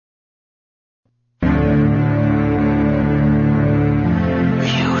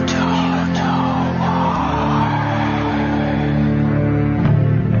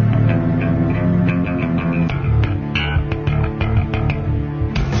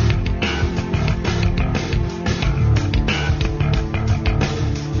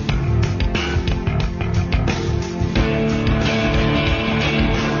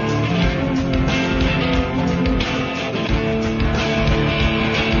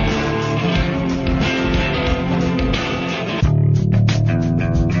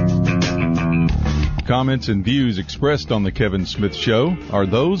comments, and views expressed on The Kevin Smith Show are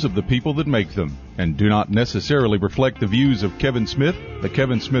those of the people that make them and do not necessarily reflect the views of Kevin Smith, The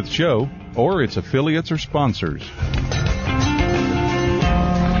Kevin Smith Show, or its affiliates or sponsors.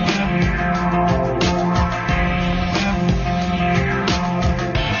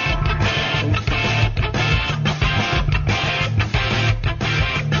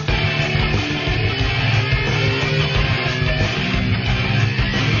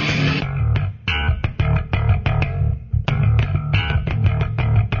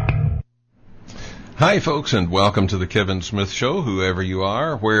 Hi, folks, and welcome to the Kevin Smith Show, whoever you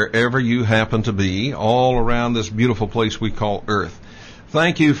are, wherever you happen to be, all around this beautiful place we call Earth.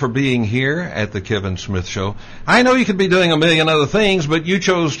 Thank you for being here at the Kevin Smith Show. I know you could be doing a million other things, but you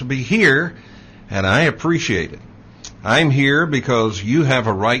chose to be here, and I appreciate it. I'm here because you have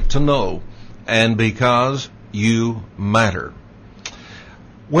a right to know, and because you matter.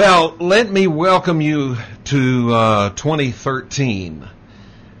 Well, let me welcome you to 2013.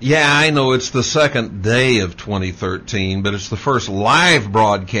 Yeah, I know it's the second day of 2013, but it's the first live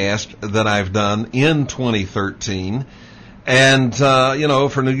broadcast that I've done in 2013. And,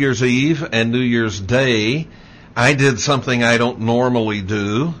 for New Year's Eve and New Year's Day, I did something I don't normally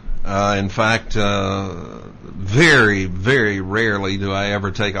do. In fact, very, very rarely do I ever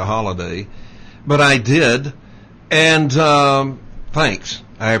take a holiday. But I did. And, thanks.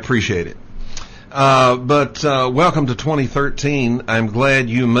 I appreciate it. But welcome to 2013. I'm glad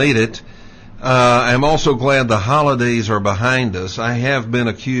you made it. I'm also glad the holidays are behind us. I have been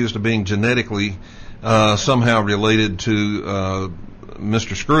accused of being genetically somehow related to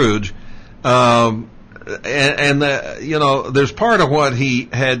Mr. Scrooge. There's part of what he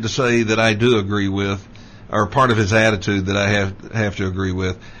had to say that I do agree with, or part of his attitude that I have to agree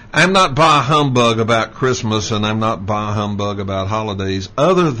with. I'm not bah humbug about Christmas, and I'm not bah humbug about holidays,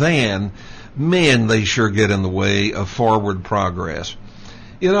 other than man, they sure get in the way of forward progress.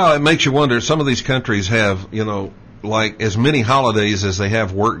 It makes you wonder, some of these countries have, like as many holidays as they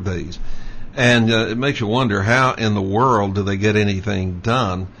have work days. And it makes you wonder, how in the world do they get anything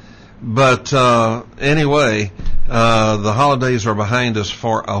done? But anyway, the holidays are behind us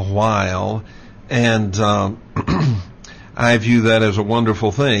for a while, and I view that as a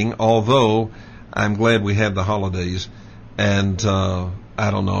wonderful thing, although I'm glad we had the holidays. And I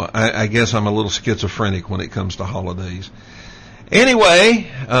don't know. I guess I'm a little schizophrenic when it comes to holidays. Anyway,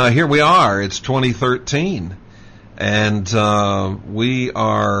 here we are. It's 2013. And we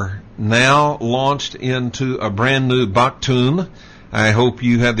are now launched into a brand new Baktun. I hope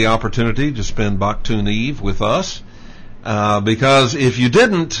you had the opportunity to spend Baktun Eve with us. Because if you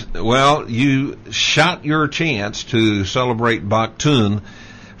didn't, well, you shot your chance to celebrate Baktun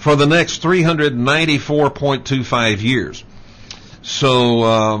for the next 394.25 years.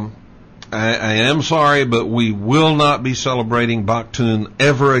 So, I am sorry, but we will not be celebrating Baktun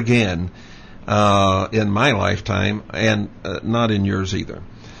ever again, in my lifetime, and, not in yours either.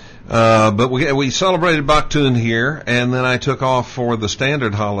 But we celebrated Baktun here, and then I took off for the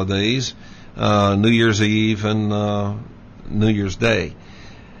standard holidays, New Year's Eve and, New Year's Day.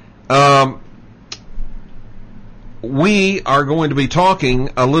 We are going to be talking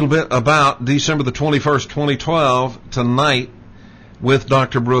a little bit about December the 21st, 2012, tonight, with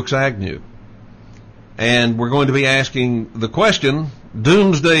Dr. Brooks Agnew. And we're going to be asking the question,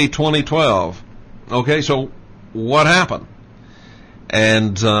 Doomsday 2012. Okay, so what happened?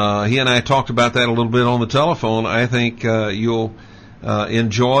 And he and I talked about that a little bit on the telephone. I think you'll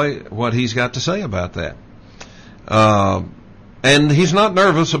enjoy what he's got to say about that. And he's not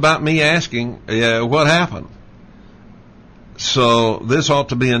nervous about me asking what happened. So this ought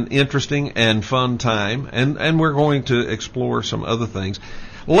to be an interesting and fun time, and we're going to explore some other things.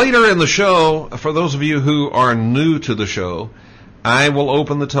 Later in the show, for those of you who are new to the show, I will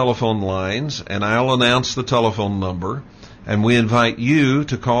open the telephone lines, and I'll announce the telephone number, and we invite you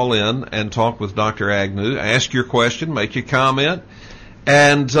to call in and talk with Dr. Agnew, ask your question, make your comment,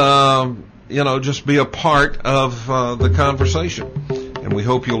 and, just be a part of the conversation. And we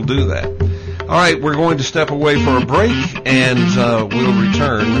hope you'll do that. All right, we're going to step away for a break, and we'll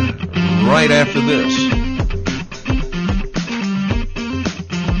return right after this.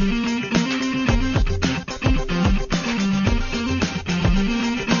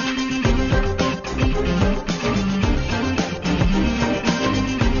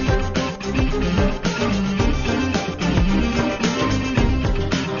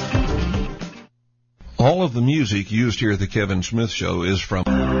 All of the music used here at the Kevin Smith Show is from...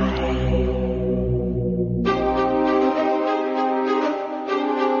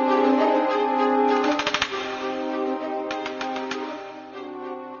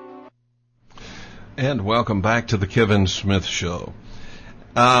 And welcome back to the Kevin Smith Show.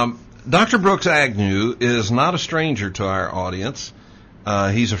 Dr. Brooks Agnew is not a stranger to our audience.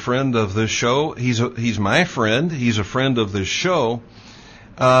 He's a friend of this show. He's my friend. He's a friend of this show.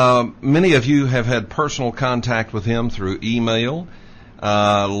 Many of you have had personal contact with him through email.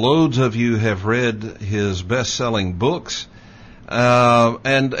 Loads of you have read his best-selling books.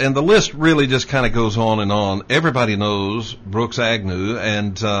 And the list really just kind of goes on and on. Everybody knows Brooks Agnew,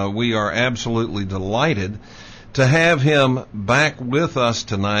 and we are absolutely delighted to have him back with us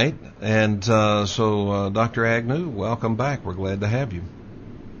tonight. And so, Dr. Agnew, welcome back. We're glad to have you.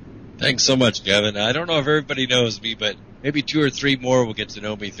 Thanks so much, Kevin. I don't know if everybody knows me, but maybe 2 or 3 more will get to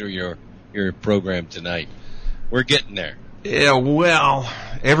know me through your program tonight. We're getting there. Yeah, well,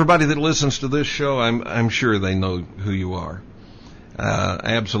 everybody that listens to this show, I'm sure they know who you are.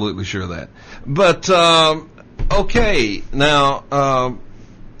 Absolutely sure of that. But okay, now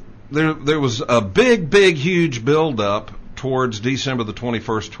there was a big, huge build-up towards December the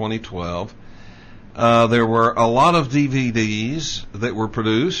 21st, 2012. There were a lot of DVDs that were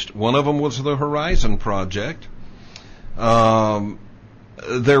produced. One of them was the Horizon Project. There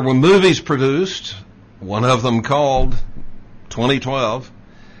were movies produced. One of them called 2012.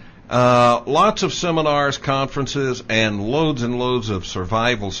 Lots of seminars, conferences, and loads of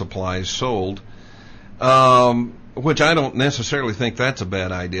survival supplies sold, which I don't necessarily think that's a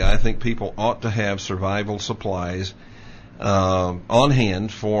bad idea. I think people ought to have survival supplies on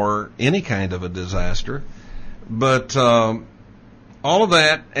hand for any kind of a disaster. But all of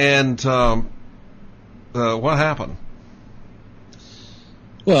that, and what happened?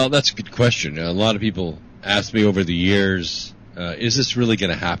 Well, that's a good question. A lot of people ask me over the years, is this really going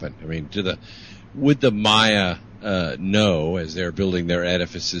to happen? I mean, would the Maya know, as they're building their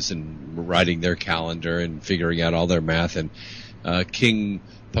edifices and writing their calendar and figuring out all their math, and King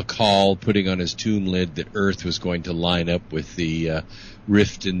Pakal putting on his tomb lid that Earth was going to line up with the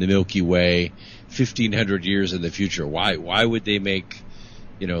rift in the Milky Way 1,500 years in the future? Why would they make,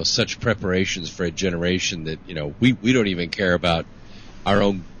 such preparations for a generation that, we don't even care about our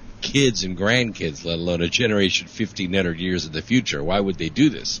own kids and grandkids, let alone a generation 1,500 years in the future? Why would they do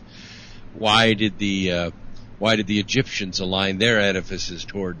this? Why did the Egyptians align their edifices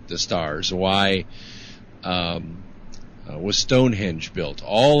toward the stars? Why was Stonehenge built?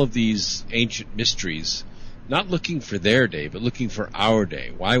 All of these ancient mysteries, not looking for their day, but looking for our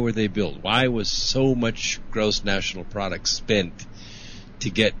day. Why were they built? Why was so much gross national product spent to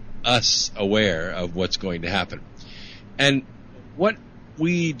get us aware of what's going to happen? And what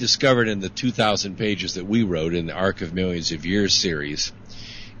we discovered in the 2,000 pages that we wrote in the Arc of Millions of Years series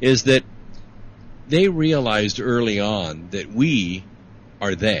is that they realized early on that we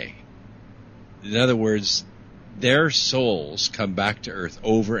are they. In other words, their souls come back to Earth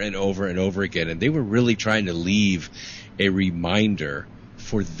over and over and over again, and they were really trying to leave a reminder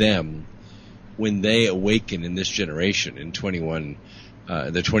for them when they awaken in this generation in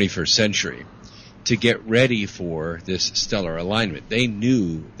the 21st century, to get ready for this stellar alignment. They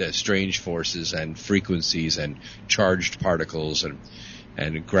knew that strange forces and frequencies and charged particles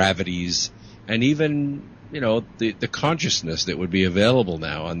and gravities and even, the consciousness that would be available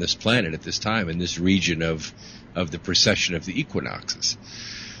now on this planet at this time in this region of the precession of the equinoxes.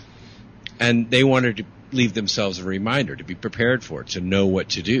 And they wanted to leave themselves a reminder, to be prepared for it, to know what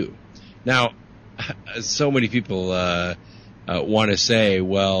to do. Now, so many people want to say,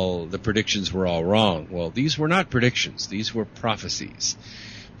 well, the predictions were all wrong. Well, these were not predictions. These were prophecies.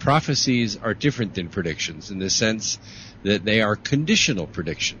 Prophecies are different than predictions in the sense that they are conditional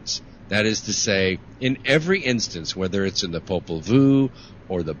predictions. That is to say, in every instance, whether it's in the Popol Vuh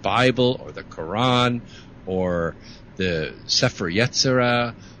or the Bible or the Quran or the Sefer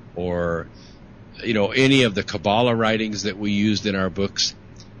Yetzirah or, any of the Kabbalah writings that we used in our books,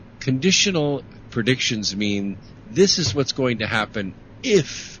 conditional predictions mean this is what's going to happen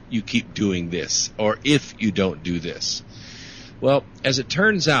if you keep doing this or if you don't do this. Well, as it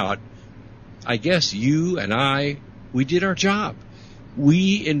turns out, I guess you and I, we did our job.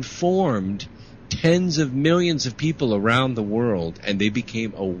 We informed tens of millions of people around the world, and they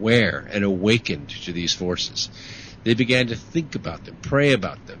became aware and awakened to these forces. They began to think about them, pray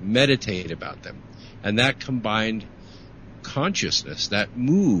about them, meditate about them, and that combined consciousness, that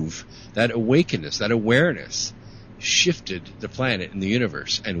move, that awakeness, that awareness shifted the planet and the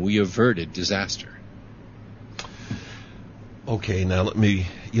universe, and we averted disaster. Okay, now let me,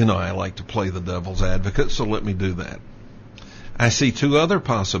 I like to play the devil's advocate, so let me do that. I see 2 other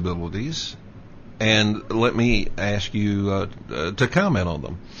possibilities, and let me ask you to comment on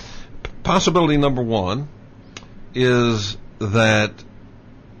them. Possibility number 1 is that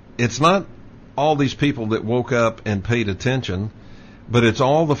it's not all these people that woke up and paid attention, but it's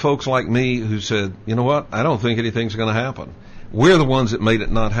all the folks like me who said, you know what, I don't think anything's going to happen. We're the ones that made it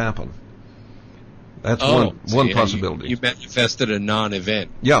not happen. That's one possibility. You manifested a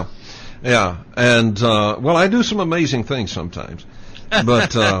non-event. Yeah. And, well, I do some amazing things sometimes.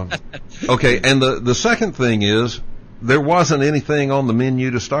 But, okay, and the second thing is, there wasn't anything on the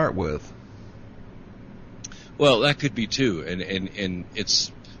menu to start with. Well, that could be too, and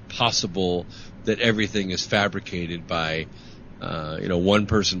it's possible that everything is fabricated by, one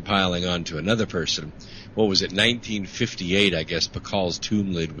person piling on to another person. What was it, 1958, I guess, Bacall's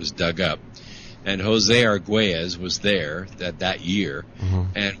tomb lid was dug up. And Jose Arguelles was there that year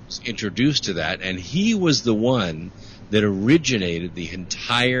and was introduced to that. And he was the one that originated the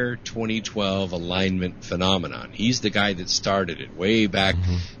entire 2012 alignment phenomenon. He's the guy that started it way back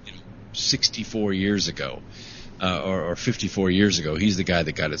 64 years ago. Or 54 years ago. He's the guy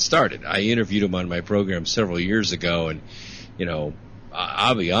that got it started. I interviewed him on my program several years ago, and,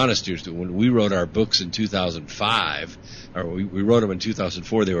 I'll be honest with you, when we wrote our books in 2005, or we wrote them in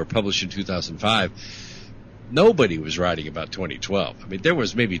 2004, they were published in 2005, nobody was writing about 2012. I mean, there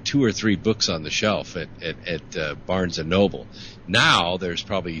was maybe 2 or 3 books on the shelf at Barnes & Noble. Now there's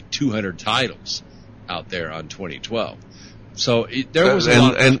probably 200 titles out there on 2012. So there was a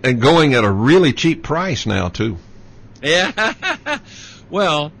lot and going at a really cheap price now, too. Yeah.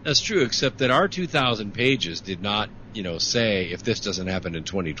 Well, that's true, except that our 2,000 pages did not, say if this doesn't happen in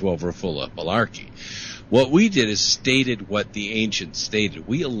 2012, we're full of malarkey. What we did is stated what the ancients stated.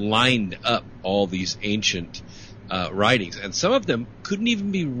 We aligned up all these ancient writings, and some of them couldn't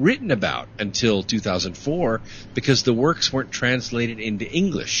even be written about until 2004 because the works weren't translated into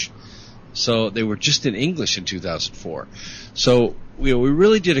English. So they were just in English in 2004. So we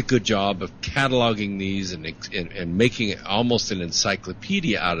really did a good job of cataloging these and making it almost an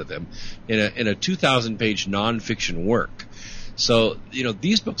encyclopedia out of them in a 2,000-page nonfiction work. So,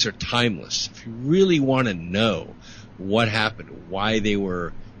 these books are timeless. If you really want to know what happened, why they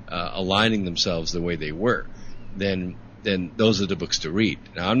were aligning themselves the way they were, then those are the books to read.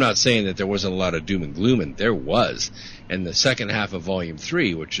 Now, I'm not saying that there wasn't a lot of doom and gloom, and there was. And the second half of Volume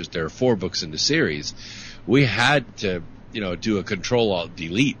 3, which is there are 4 books in the series, we had to, do a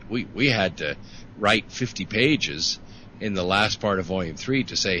Control-Alt-Delete. We had to write 50 pages in the last part of Volume 3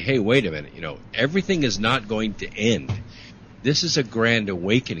 to say, hey, wait a minute, everything is not going to end. This is a grand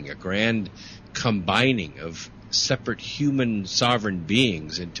awakening, a grand combining of separate human sovereign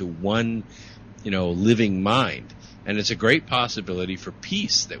beings into one, living mind. And it's a great possibility for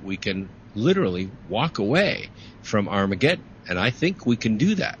peace that we can literally walk away from Armageddon. And I think we can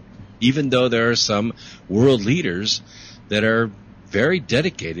do that, even though there are some world leaders that are very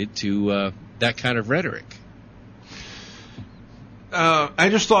dedicated to that kind of rhetoric. I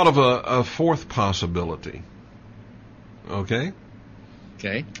just thought of a fourth possibility. Okay?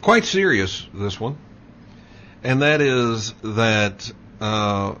 Quite serious, this one. And that is that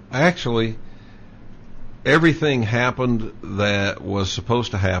actually everything happened that was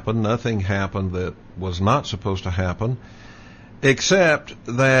supposed to happen. Nothing happened that was not supposed to happen, except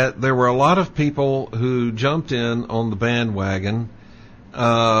that there were a lot of people who jumped in on the bandwagon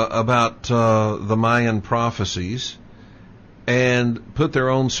about the Mayan prophecies and put their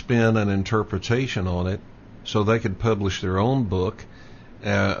own spin and interpretation on it so they could publish their own book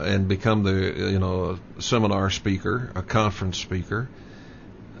and become the seminar speaker, a conference speaker.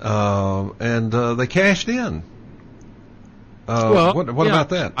 And they cashed in. What about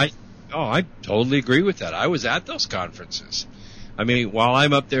that? I totally agree with that. I was at those conferences. I mean, while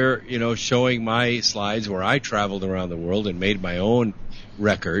I'm up there, showing my slides where I traveled around the world and made my own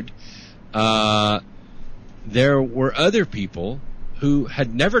record, there were other people who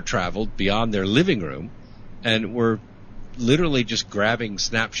had never traveled beyond their living room and were literally just grabbing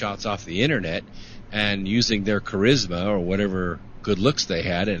snapshots off the internet and using their charisma or whatever good looks they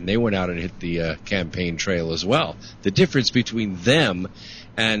had, and they went out and hit the campaign trail as well. The difference between them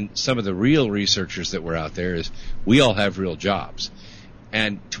and some of the real researchers that were out there is we all have real jobs,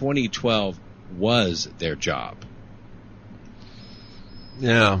 and 2012 was their job.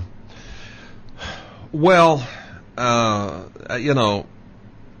 Yeah. Well,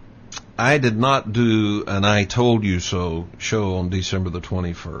 I did not do an I Told You So show on December the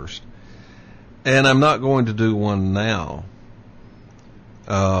 21st, and I'm not going to do one now.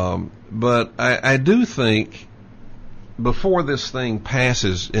 But I do think before this thing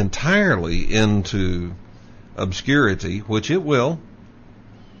passes entirely into obscurity, which it will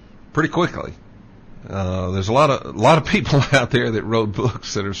pretty quickly. There's a lot of people out there that wrote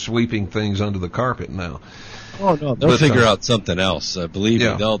books that are sweeping things under the carpet now. Oh no, they'll figure out something else. Believe me,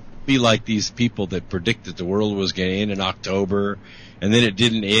 Yeah. they'll be like these people that predicted the world was going to end in October, and then it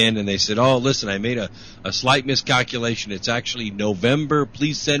didn't end, and they said, "Oh, listen, I made a slight miscalculation. It's actually November.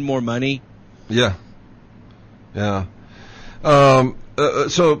 Please send more money." Yeah. Yeah.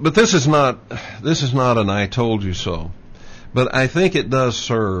 But this is not an I told you so. But I think it does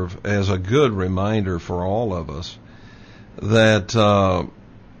serve as a good reminder for all of us that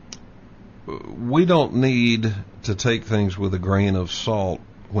we don't need to take things with a grain of salt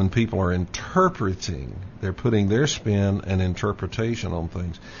when people are interpreting. They're putting their spin and interpretation on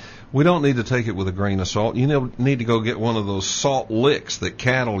things. We don't need to take it with a grain of salt. You need to go get one of those salt licks that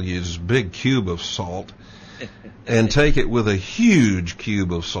cattle use, big cube of salt, and take it with a huge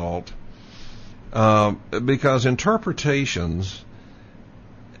cube of salt. Because interpretations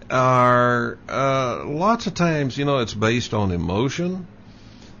are lots of times, it's based on emotion,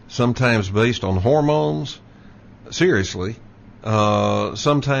 sometimes based on hormones. Seriously,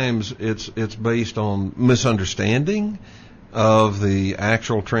 sometimes it's based on misunderstanding of the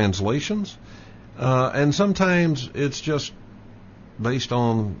actual translations, and sometimes it's just based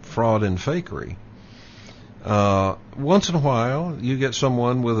on fraud and fakery. Once in a while, you get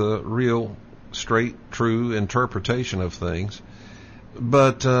someone with a real straight, true interpretation of things,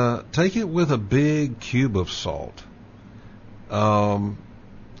 but take it with a big cube of salt.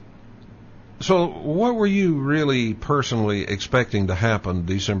 So what were you really personally expecting to happen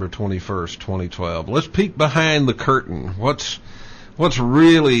December 21st, 2012? Let's peek behind the curtain. What was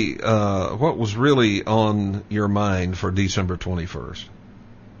really on your mind for December 21st?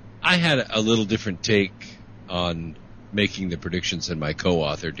 I had a little different take on making the predictions than my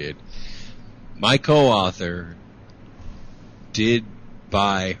co-author did. My co-author did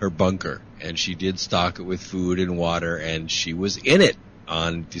buy her bunker, and she did stock it with food and water, and she was in it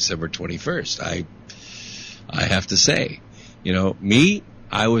on December 21st. I have to say, me,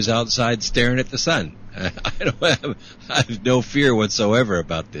 I was outside staring at the sun. I have no fear whatsoever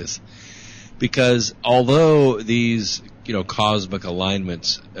about this, because although these, cosmic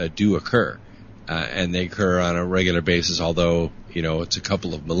alignments do occur, and they occur on a regular basis, although, it's a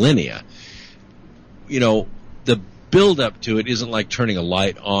couple of millennia, the build up to it isn't like turning a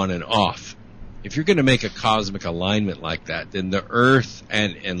light on and off. If you're going to make a cosmic alignment like that, then the Earth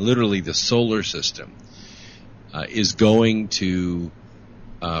and literally the solar system is going to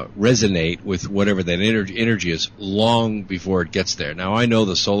resonate with whatever that energy is long before it gets there. Now, I know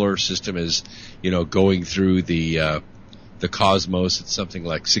the solar system is, going through the cosmos at something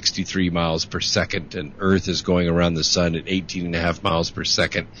like 63 miles per second, and Earth is going around the sun at 18.5 miles per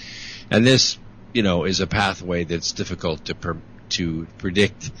second. And this, is a pathway that's difficult to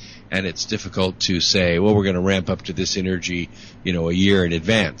predict, and it's difficult to say, well, we're going to ramp up to this energy, a year in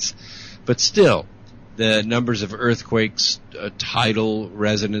advance. But still, the numbers of earthquakes, tidal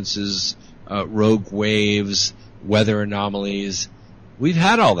resonances, rogue waves, weather anomalies, we've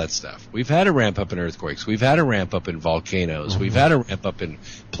had all that stuff. We've had a ramp up in earthquakes. We've had a ramp up in volcanoes. Mm-hmm. We've had a ramp up in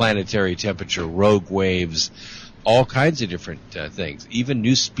planetary temperature, rogue waves, all kinds of different things. Even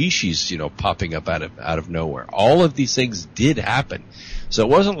new species, popping up out of nowhere. All of these things did happen. So it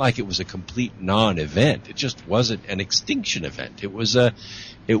wasn't like it was a complete non-event. It just wasn't an extinction event. It was an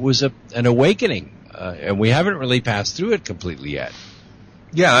awakening, and we haven't really passed through it completely yet.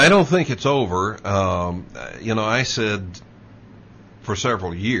 Yeah, I don't think it's over. I said for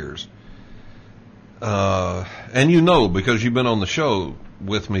several years, and because you've been on the show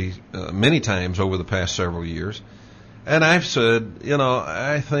with me many times over the past several years, and I've said,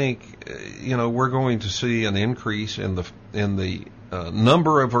 I think, we're going to see an increase in the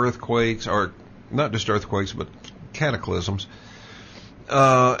number of earthquakes, or not just earthquakes, but cataclysms,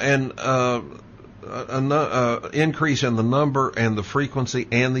 and an increase in the number and the frequency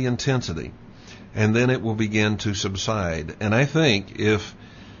and the intensity, and then it will begin to subside. And I think if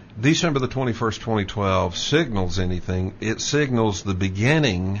December the 21st, 2012 signals anything, it signals the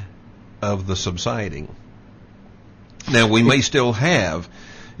beginning of the subsiding. Now, we may still have,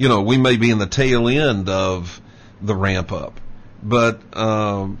 we may be in the tail end of the ramp up, but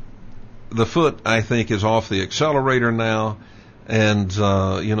the foot, I think, is off the accelerator now, and,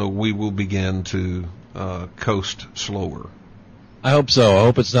 we will begin to coast slower. I hope so. I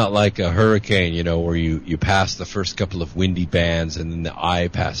hope it's not like a hurricane, where you pass the first couple of windy bands and then the eye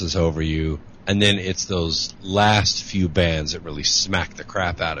passes over you, and then it's those last few bands that really smack the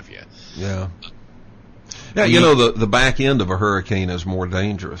crap out of you. Yeah. Yeah, the back end of a hurricane is more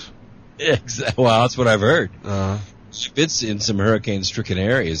dangerous. Exactly. Well, that's what I've heard. It's in some hurricane-stricken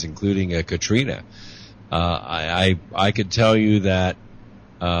areas, including Katrina. I could tell you that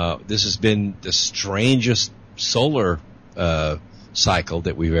this has been the strangest solar cycle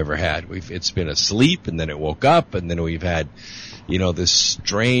that we've ever had. It's been asleep, and then it woke up, and then we've had, this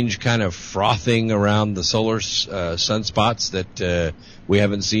strange kind of frothing around the solar sunspots that we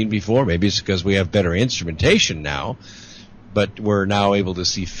haven't seen before. Maybe it's because we have better instrumentation now, but we're now able to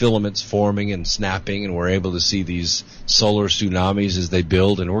see filaments forming and snapping, and we're able to see these solar tsunamis as they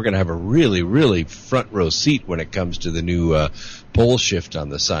build, and we're going to have a really, really front row seat when it comes to the new pole shift on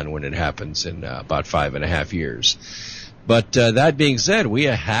the sun when it happens in about 5.5 years. But that being said, we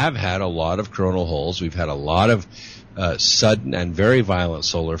have had a lot of coronal holes. We've had a lot of sudden and very violent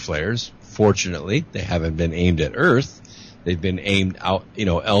solar flares. Fortunately, they haven't been aimed at Earth. They've been aimed out,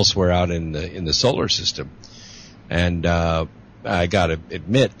 elsewhere out in the solar system. And I got to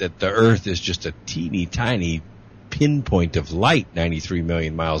admit that the Earth is just a teeny tiny pinpoint of light 93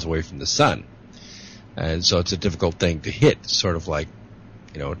 million miles away from the sun. And so it's a difficult thing to hit, sort of like,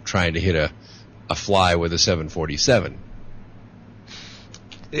 trying to hit a fly with a 747.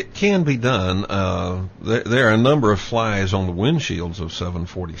 It can be done. There are a number of flies on the windshields of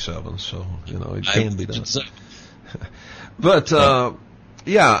 747s, so, it can be done. But,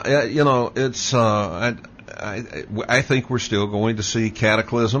 it's, I think we're still going to see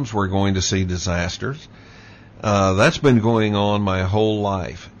cataclysms. We're going to see disasters. That's been going on my whole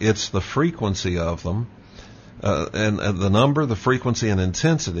life. It's the frequency of them, and the number, the frequency, and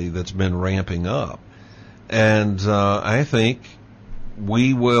intensity that's been ramping up. And I think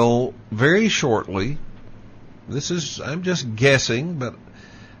we will very shortly, I'm just guessing, but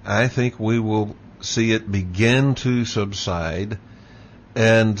I think we will see it begin to subside.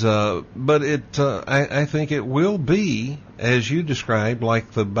 And but I think it will be, as you described,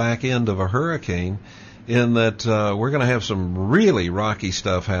 like the back end of a hurricane, in that we're going to have some really rocky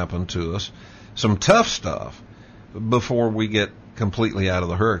stuff happen to us, some tough stuff, before we get completely out of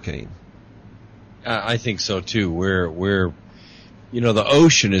the hurricane. I think so too. We're the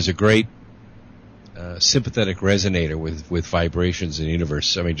ocean is a great sympathetic resonator with vibrations in the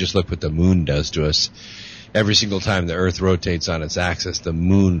universe. I mean, just look what the moon does to us. Every single time the Earth rotates on its axis, the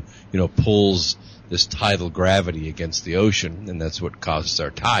moon, pulls this tidal gravity against the ocean, and that's what causes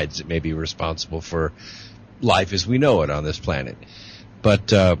our tides. It may be responsible for life as we know it on this planet.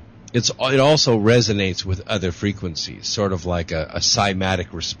 But it also resonates with other frequencies, sort of like a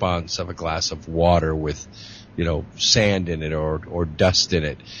cymatic response of a glass of water with, sand in it or dust in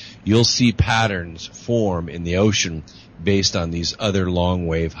it. You'll see patterns form in the ocean based on these other long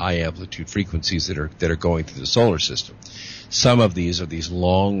wave, high amplitude frequencies that are going through the solar system. Some of these are these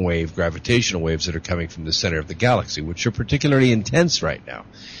long wave gravitational waves that are coming from the center of the galaxy, which are particularly intense right now.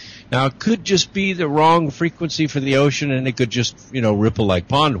 Now, it could just be the wrong frequency for the ocean, and it could just, ripple like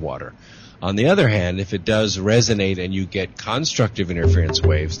pond water. On the other hand, if it does resonate and you get constructive interference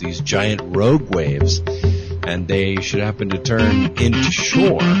waves, these giant rogue waves, and they should happen to turn into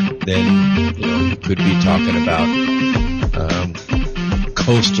shore, then, you could be talking about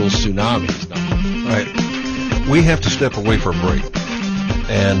coastal tsunamis. Right. We have to step away for a break,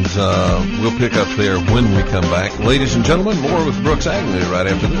 and we'll pick up there when we come back. Ladies and gentlemen, more with Brooks Agnew right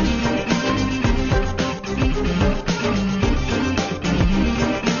after this.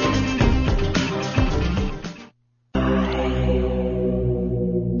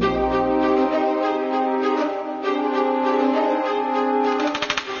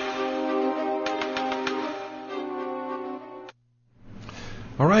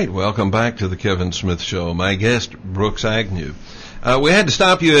 All right, welcome back to the Kevin Smith Show. My guest, Brooks Agnew. We had to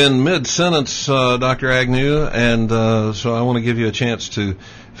stop you in mid-sentence, Dr. Agnew, and so I want to give you a chance to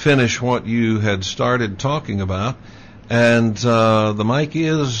finish what you had started talking about, and the mic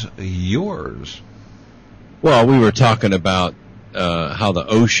is yours. Well, we were talking about how the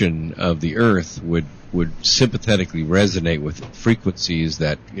ocean of the Earth would sympathetically resonate with frequencies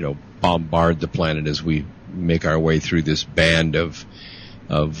that, bombard the planet as we make our way through this band of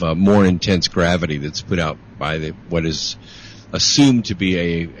more intense gravity that's put out by what is assumed to be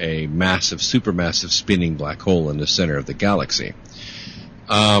a massive, supermassive spinning black hole in the center of the galaxy.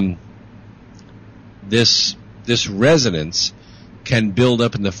 This resonance can build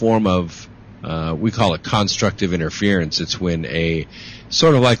up in the form of, we call it constructive interference. It's when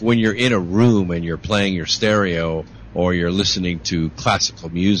sort of like when you're in a room and you're playing your stereo or you're listening to classical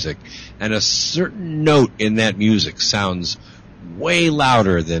music, and a certain note in that music sounds way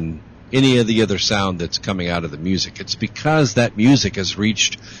louder than any of the other sound that's coming out of the music. It's because that music has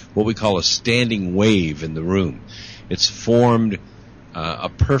reached what we call a standing wave in the room. It's formed a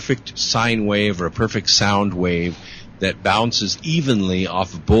perfect sine wave or a perfect sound wave that bounces evenly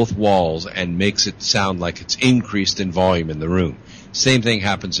off of both walls and makes it sound like it's increased in volume in the room. Same thing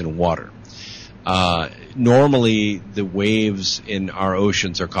happens in water. normally the waves in our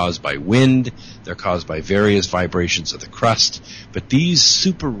oceans are caused by wind, they're caused by various vibrations of the crust, but these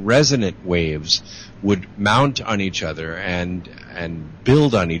super resonant waves would mount on each other and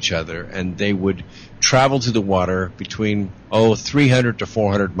build on each other, and they would travel through the water between 300 to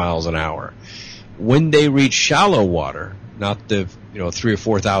 400 miles an hour. When they reach shallow water, not the 3,000 or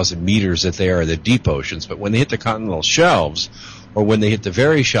 4,000 meters that they are in the deep oceans, but when they hit the continental shelves, or when they hit the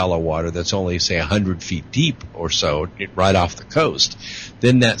very shallow water that's only, say, 100 feet deep or so, right off the coast,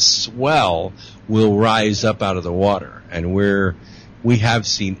 then that swell will rise up out of the water. And we have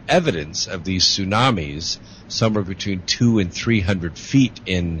seen evidence of these tsunamis somewhere between 200 and 300 feet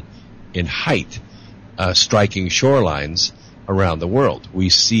in height, striking shorelines around the world. We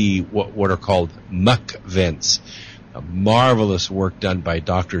see what are called muck vents, a marvelous work done by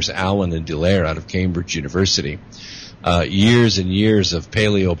Doctors Allen and Dallaire out of Cambridge University. Years and years of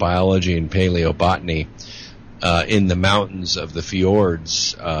paleobiology and paleobotany in the mountains of the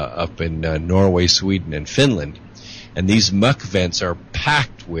fjords up in Norway, Sweden, and Finland. And these muck vents are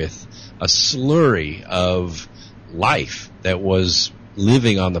packed with a slurry of life that was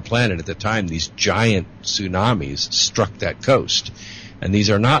living on the planet at the time these giant tsunamis struck that coast. And these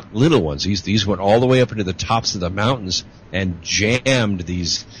are not little ones. These went all the way up into the tops of the mountains and jammed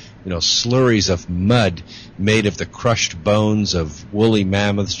these slurries of mud made of the crushed bones of woolly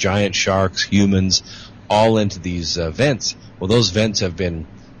mammoths, giant sharks, humans, all into these vents. Well, those vents have been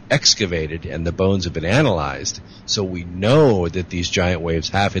excavated and the bones have been analyzed, so we know that these giant waves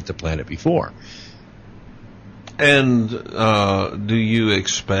have hit the planet before. And do you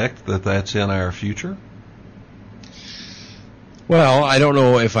expect that that's in our future? Well, I don't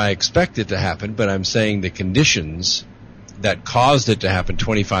know if I expect it to happen, but I'm saying the conditions that caused it to happen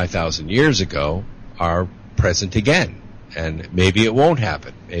 25,000 years ago are present again. And maybe it won't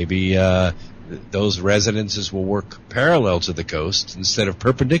happen. Maybe those resonances will work parallel to the coast instead of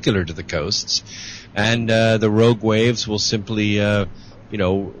perpendicular to the coasts. And the rogue waves will simply,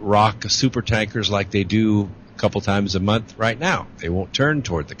 rock super tankers like they do a couple times a month right now. They won't turn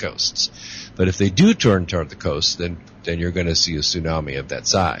toward the coasts. But if they do turn toward the coast, then you're going to see a tsunami of that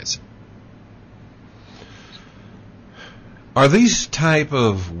size. Are these type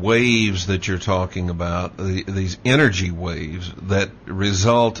of waves that you're talking about, these energy waves that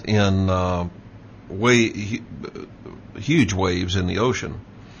result in huge waves in the ocean,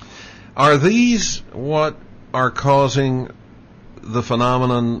 are these what are causing the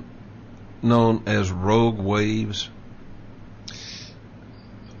phenomenon known as rogue waves?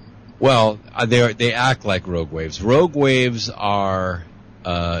 Well, they act like rogue waves. Rogue waves are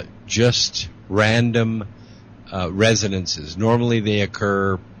just random resonances. Normally they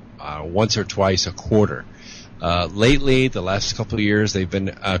occur once or twice a quarter. Lately, the last couple of years, they've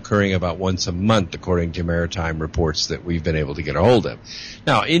been occurring about once a month, according to maritime reports that we've been able to get a hold of.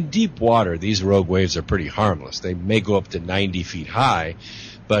 Now, in deep water, these rogue waves are pretty harmless. They may go up to 90 feet high,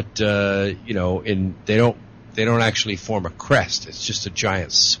 but they don't actually form a crest. It's just a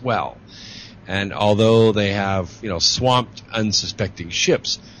giant swell. And although they have swamped unsuspecting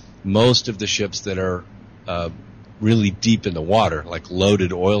ships, most of the ships that are really deep in the water, like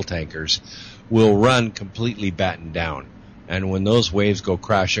loaded oil tankers, will run completely battened down. And when those waves go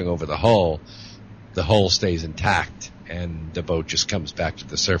crashing over the hull stays intact, and the boat just comes back to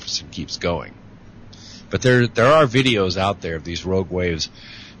the surface and keeps going. But there are videos out there of these rogue waves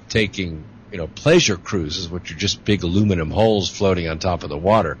taking, pleasure cruises, which are just big aluminum hulls floating on top of the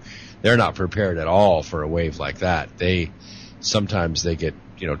water. They're not prepared at all for a wave like that. Sometimes they get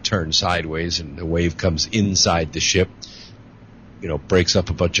turned sideways and the wave comes inside the ship, breaks up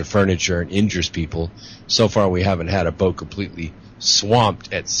a bunch of furniture and injures people. So far we haven't had a boat completely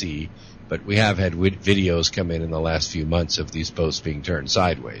swamped at sea, but we have had videos come in the last few months of these boats being turned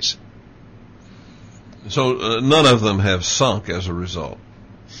sideways. So none of them have sunk as a result?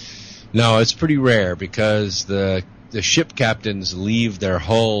 No, it's pretty rare because the ship captains leave their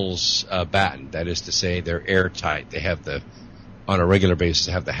hulls battened. That is to say, they're airtight. They have on a regular basis,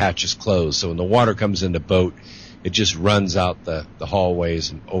 have the hatches closed. So when the water comes in the boat, it just runs out the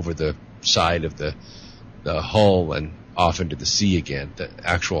hallways and over the side of the hull and off into the sea again. The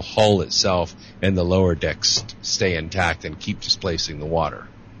actual hull itself and the lower decks stay intact and keep displacing the water.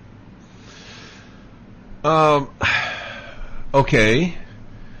 Okay.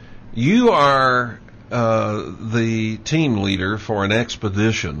 You are the team leader for an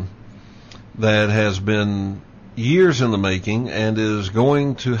expedition that has been years in the making and is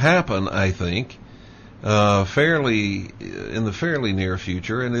going to happen, I think, in the fairly near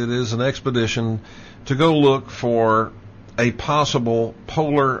future, and it is an expedition to go look for a possible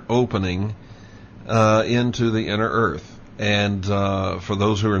polar opening into the inner earth. And for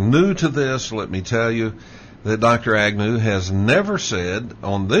those who are new to this, let me tell you that Dr. Agnew has never said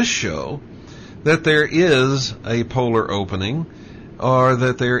on this show that there is a polar opening or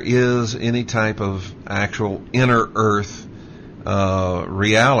that there is any type of actual inner earth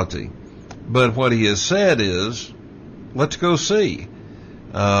reality. But what he has said is, let's go see.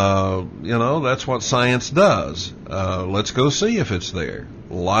 That's what science does. Let's go see if it's there.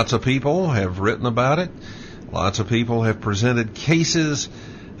 Lots of people have written about it. Lots of people have presented cases.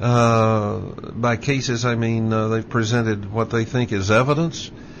 By cases, I mean they've presented what they think is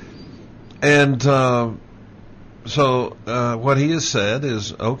evidence. And so what he has said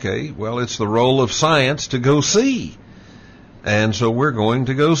is, okay, well, it's the role of science to go see. And so we're going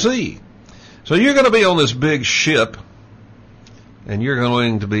to go see. So you're going to be on this big ship, and you're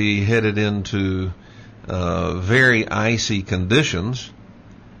going to be headed into very icy conditions.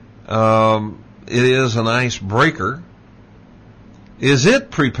 It is an icebreaker. Is it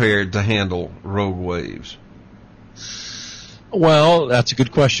prepared to handle rogue waves? Well, that's a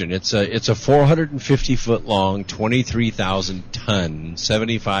good question. It's a 450-foot long, 23,000 ton,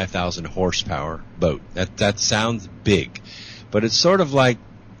 75,000 horsepower boat. That sounds big, but it's sort of like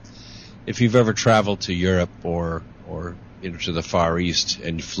if you've ever traveled to Europe or to the Far East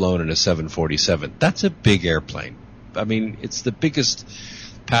and you've flown in a 747. That's a big airplane. I mean, it's the biggest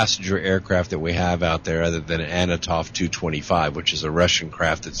passenger aircraft that we have out there other than an Antonov 225, which is a Russian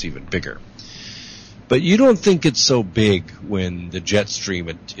craft that's even bigger. But you don't think it's so big when the jet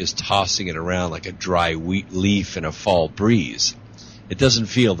stream is tossing it around like a dry wheat leaf in a fall breeze. It doesn't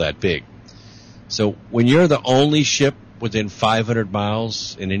feel that big. So when you're the only ship within 500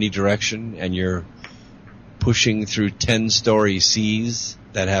 miles in any direction and you're pushing through 10-story seas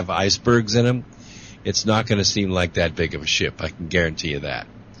that have icebergs in them, it's not going to seem like that big of a ship. I can guarantee you that.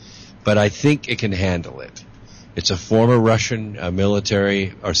 But I think it can handle it. It's a former Russian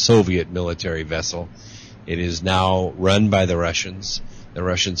military or Soviet military vessel. It is now run by the Russians. The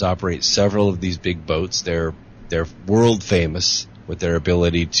Russians operate several of these big boats. They're world famous with their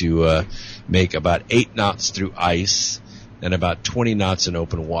ability to make about 8 knots through ice and about 20 knots in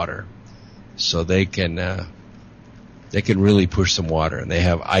open water. So they can really push some water, and they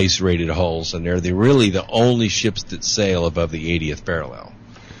have ice-rated hulls, and they're really the only ships that sail above the 80th parallel.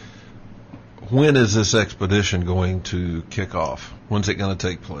 When is this expedition going to kick off? When's it going to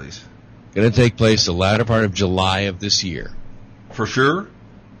take place? Going to take place the latter part of July of this year. For sure?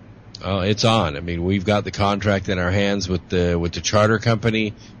 It's on. I mean, we've got the contract in our hands with the charter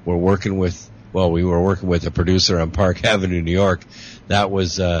company. We were working with a producer on Park Avenue, New York.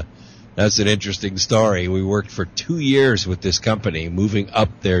 That's an interesting story. We worked for 2 years with this company, moving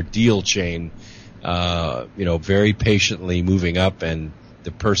up their deal chain, very patiently moving up, and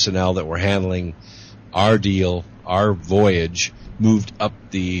the personnel that were handling our deal, our voyage, moved up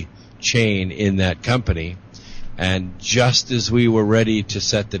the chain in that company. And just as we were ready to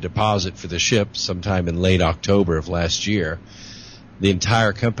set the deposit for the ship sometime in late October of last year, the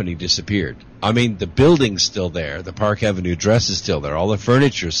entire company disappeared. I mean, the building's still there. The Park Avenue address is still there. All the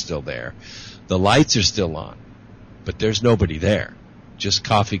furniture's still there. The lights are still on. But there's nobody there. Just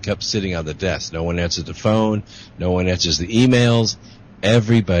coffee cups sitting on the desk. No one answers the phone. No one answers the emails.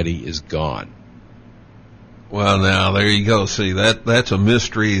 Everybody is gone. Well, now, there you go. See, that's a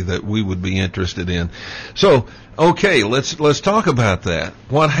mystery that we would be interested in. So, okay, let's talk about that.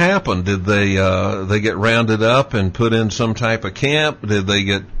 What happened? Did they get rounded up and put in some type of camp? Did they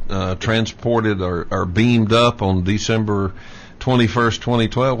get transported or beamed up on December 21st,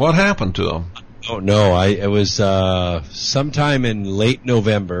 2012? What happened to them? Oh, no, it was sometime in late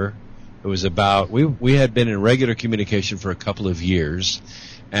November. It was about, we had been in regular communication for a couple of years,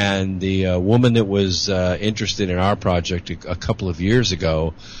 and the woman that was interested in our project a couple of years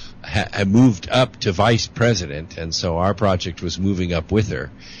ago had moved up to vice president, and so our project was moving up with her.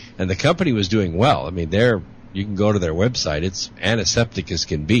 And the company was doing well. I mean, you can go to their website. It's antiseptic as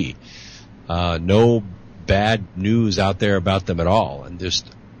can be. No bad news out there about them at all. And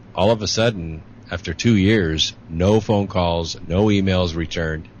just all of a sudden, after 2 years, no phone calls, no emails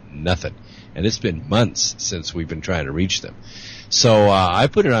returned, nothing. And it's been months since we've been trying to reach them. So I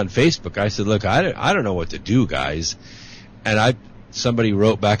put it on Facebook. I said, look, I don't know what to do, guys. And somebody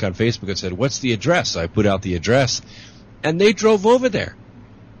wrote back on Facebook and said, what's the address? So I put out the address, and they drove over there.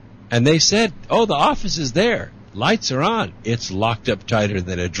 And they said, oh, the office is there. Lights are on. It's locked up tighter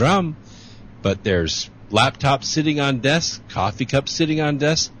than a drum, but there's laptops sitting on desks, coffee cups sitting on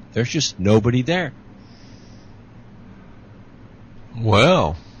desks. There's just nobody there.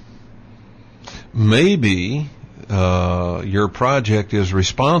 Well, maybe your project is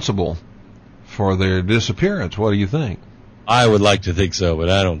responsible for their disappearance. What do you think? I would like to think so, but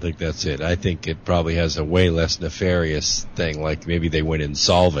I don't think that's it. I think it probably has a way less nefarious thing, like maybe they went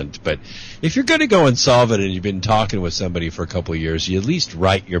insolvent. But if you're going to go insolvent and you've been talking with somebody for a couple of years, you at least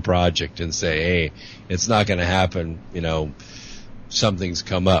write your project and say, hey, it's not going to happen, something's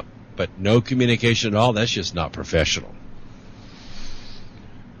come up. But no communication at all, that's just not professional.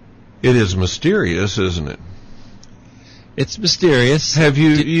 It is mysterious, isn't it? It's mysterious. Have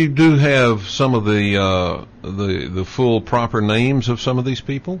you do have some of the full proper names of some of these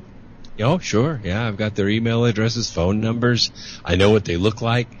people? Oh, sure. Yeah, I've got their email addresses, phone numbers. I know what they look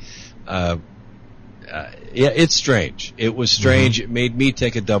like. Yeah, it's strange. It was strange. Mm-hmm. It made me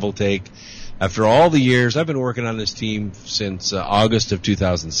take a double take. After all the years, I've been working on this team since August of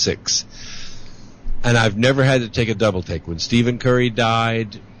 2006. And I've never had to take a double take. When Stephen Curry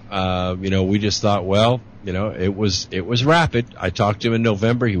died, we just thought, well, it was rapid. I talked to him in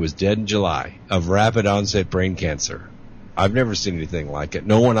November. He was dead in July of rapid onset brain cancer. I've never seen anything like it.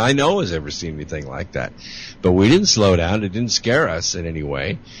 No one I know has ever seen anything like that. But we didn't slow down. It didn't scare us in any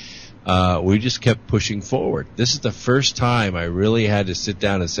way. We just kept pushing forward. This is the first time I really had to sit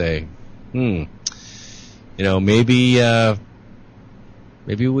down and say, maybe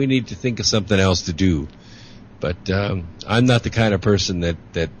we need to think of something else to do. But I'm not the kind of person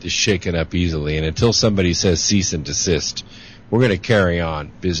that is shaken up easily. And until somebody says cease and desist, we're going to carry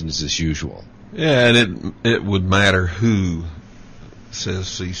on business as usual. Yeah, and it would matter who says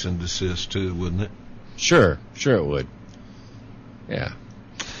cease and desist too, wouldn't it? Sure it would. Yeah.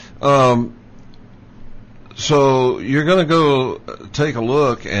 So you're going to go take a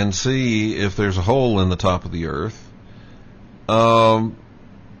look and see if there's a hole in the top of the earth.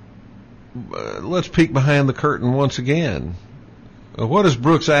 Let's peek behind the curtain once again. What does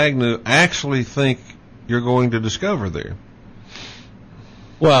Brooks Agnew actually think you're going to discover there?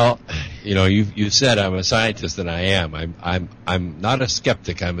 Well, you said I'm a scientist, and I am. I'm not a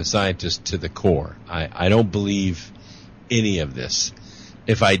skeptic. I'm a scientist to the core. I don't believe any of this.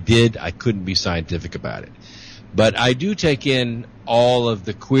 If I did, I couldn't be scientific about it. But I do take in all of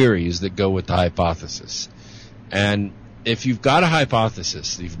the queries that go with the hypothesis. And if you've got a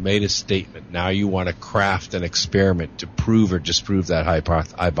hypothesis, you've made a statement, now you want to craft an experiment to prove or disprove that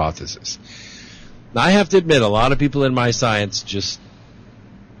hypothesis. Now, I have to admit, a lot of people in my science just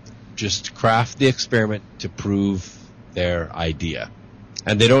craft the experiment to prove their idea.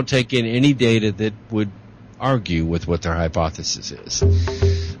 And they don't take in any data that would argue with what their hypothesis is.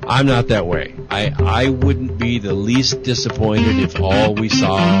 I'm not that way. I wouldn't be the least disappointed if all we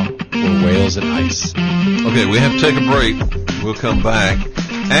saw were whales and ice. Okay, we have to take a break. We'll come back.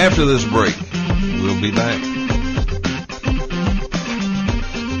 After this break, we'll be back.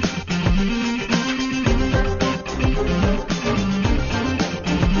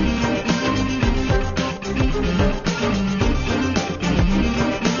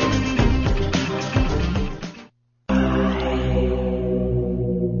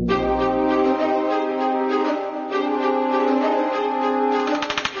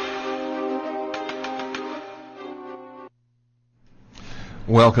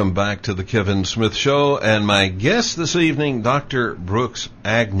 Welcome back to the Kevin Smith Show, and my guest this evening, Dr. Brooks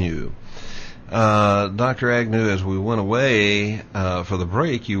Agnew. Dr. Agnew, as we went away for the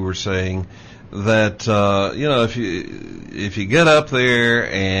break, you were saying that if you get up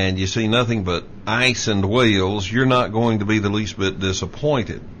there and you see nothing but ice and whales, you're not going to be the least bit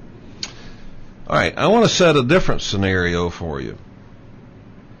disappointed. All right, I want to set a different scenario for you.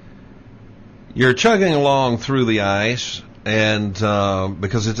 You're chugging along through the ice, and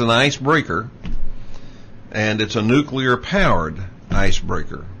because it's an icebreaker, and it's a nuclear-powered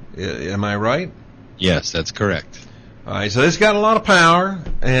icebreaker. Am I right? Yes, that's correct. All right, so it's got a lot of power,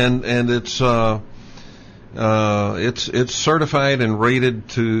 and it's certified and rated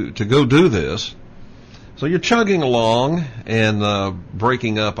to go do this. So you're chugging along and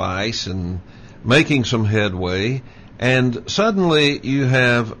breaking up ice and making some headway, and suddenly you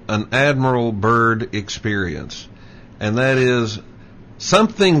have an Admiral Byrd experience. And that is,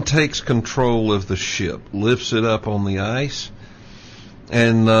 something takes control of the ship, lifts it up on the ice,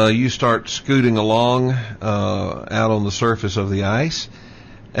 and you start scooting along out on the surface of the ice,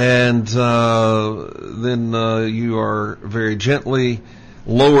 and then you are very gently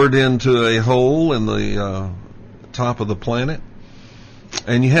lowered into a hole in the top of the planet,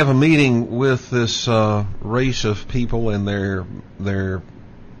 and you have a meeting with this race of people and their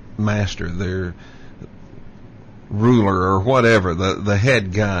master, their ruler or whatever, the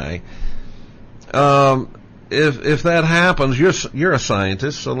head guy. If that happens, you're a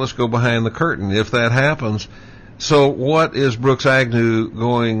scientist, so let's go behind the curtain. If that happens, so what is Brooks Agnew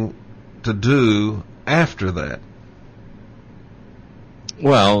going to do after that?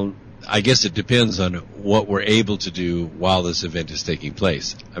 Well, I guess it depends on what we're able to do while this event is taking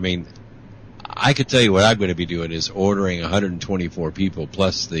place. I mean, I could tell you what I'm going to be doing is ordering 124 people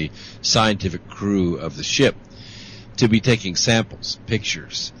plus the scientific crew of the ship to be taking samples,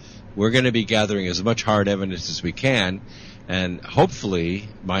 pictures. We're going to be gathering as much hard evidence as we can, and hopefully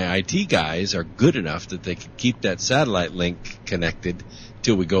my IT guys are good enough that they can keep that satellite link connected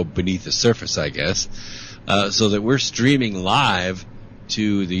till we go beneath the surface, I guess, so that we're streaming live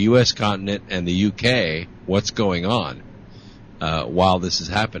to the U.S. continent and the UK what's going on while this is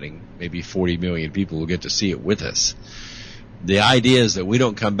happening. Maybe 40 million people will get to see it with us. The idea is that we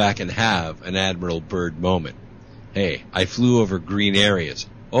don't come back and have an Admiral Byrd moment. Hey, I flew over green areas.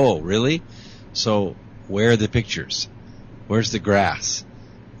 Oh, really? So where are the pictures? Where's the grass?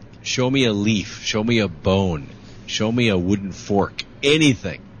 Show me a leaf. Show me a bone. Show me a wooden fork.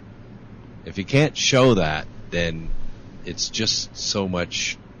 Anything. If you can't show that, then it's just so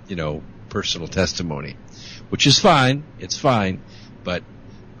much, personal testimony, which is fine. It's fine. But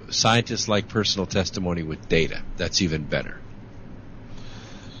scientists like personal testimony with data. That's even better.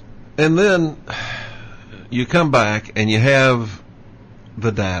 And then you come back and you have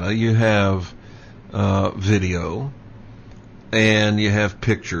the data, you have video, and you have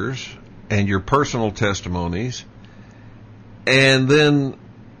pictures and your personal testimonies, and then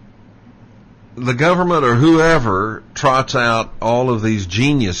the government or whoever trots out all of these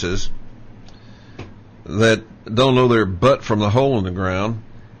geniuses that don't know their butt from the hole in the ground,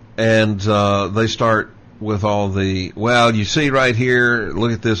 and they start with all the, well, you see right here,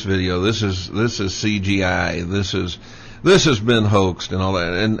 look at this video, this is CGI, this has been hoaxed and all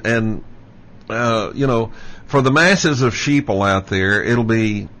that, and for the masses of sheeple out there, it'll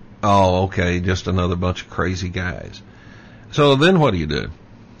be, oh, okay, just another bunch of crazy guys. So then what do you do?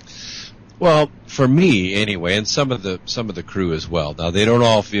 Well, for me anyway, and some of the crew as well. Now they don't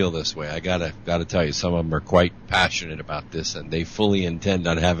all feel this way. I gotta tell you, some of them are quite passionate about this, and they fully intend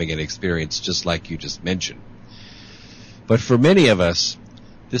on having an experience just like you just mentioned. But for many of us,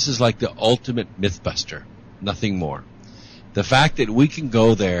 this is like the ultimate mythbuster, nothing more. The fact that we can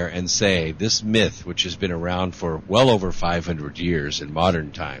go there and say this myth, which has been around for well over 500 years in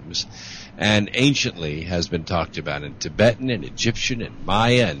modern times, and anciently has been talked about in Tibetan and Egyptian and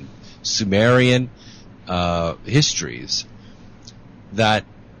Maya and Sumerian histories, that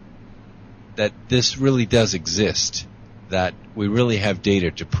this really does exist, that we really have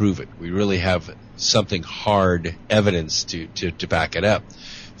data to prove it. We really have something hard evidence to back it up.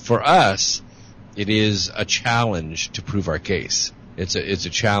 For us, it is a challenge to prove our case. It's a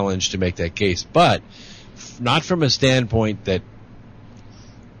challenge to make that case, but not from a standpoint that,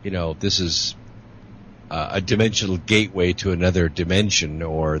 this is a dimensional gateway to another dimension,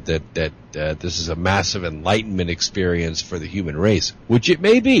 or that this is a massive enlightenment experience for the human race, which it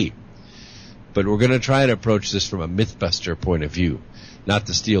may be. But we're going to try and approach this from a mythbuster point of view, not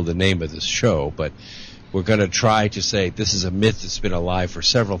to steal the name of this show, but we're going to try to say this is a myth that's been alive for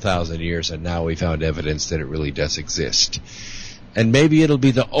several thousand years, and now we found evidence that it really does exist. And maybe it'll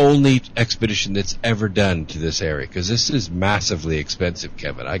be the only expedition that's ever done to this area, because this is massively expensive,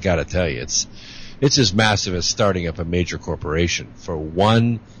 Kevin. I got to tell you, it's as massive as starting up a major corporation for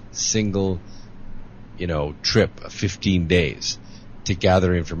one single, trip of 15 days to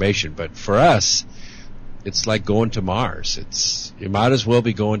gather information. But for us, it's like going to Mars. You might as well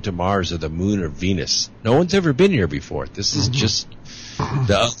be going to Mars or the moon or Venus. No one's ever been here before. This is just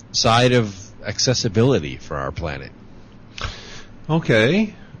the side of accessibility for our planet.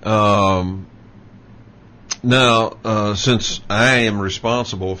 Okay. Now, since I am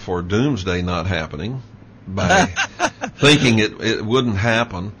responsible for doomsday not happening by thinking it wouldn't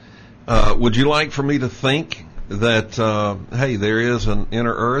happen, would you like for me to think that, hey, there is an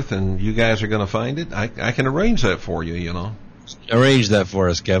inner Earth and you guys are going to find it? I can arrange that for you, Arrange that for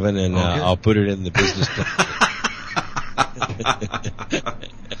us, Kevin, and okay. I'll put it in the business.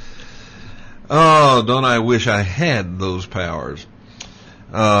 Oh, don't I wish I had those powers.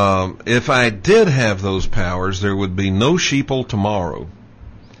 If I did have those powers, there would be no sheeple tomorrow.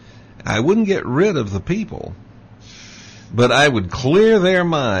 I wouldn't get rid of the people, but I would clear their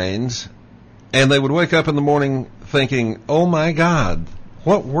minds, and they would wake up in the morning thinking, oh my God,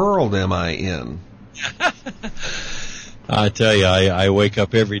 what world am I in? I tell you, I wake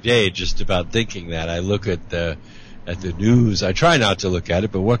up every day just about thinking that. I look at the news. I try not to look at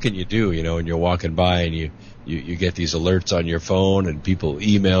it, but what can you do, when you're walking by and you get these alerts on your phone and people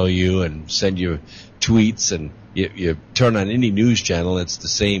email you and send you tweets, and you turn on any news channel, it's the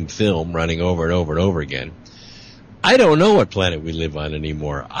same film running over and over and over again. I don't know what planet we live on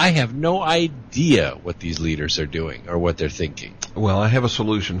anymore. I have no idea what these leaders are doing or what they're thinking. Well, I have a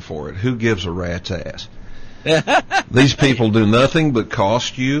solution for it. Who gives a rat's ass? These people do nothing but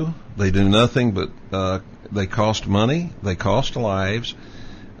cost you. They do nothing but they cost money. They cost lives.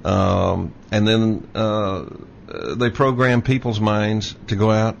 And then they program people's minds to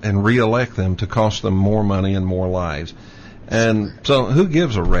go out and re-elect them to cost them more money and more lives. And so who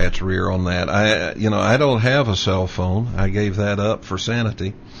gives a rat's rear on that? I don't have a cell phone. I gave that up for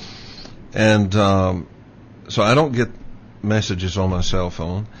sanity. And so I don't get messages on my cell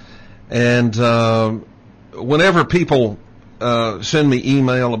phone. And whenever people send me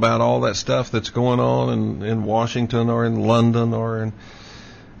email about all that stuff that's going on in Washington or in London or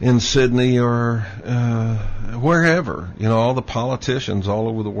in Sydney or wherever, all the politicians all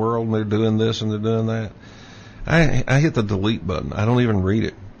over the world, and they're doing this and they're doing that, I hit the delete button. I don't even read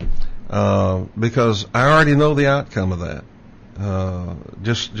it because I already know the outcome of that.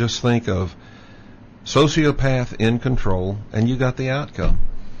 Just think of sociopath in control, and you got the outcome.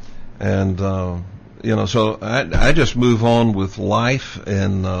 And so I just move on with life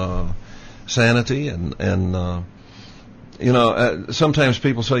and sanity and sometimes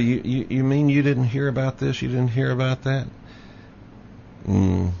people say, you mean you didn't hear about this? You didn't hear about that?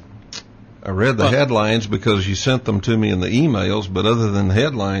 I read the headlines because you sent them to me in the emails, but other than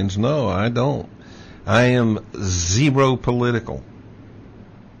headlines, no, I don't. I am zero political.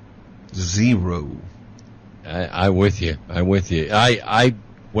 Zero. I'm with you. I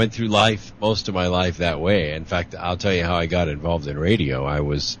went through life, most of my life, that way. In fact, I'll tell you how I got involved in radio. I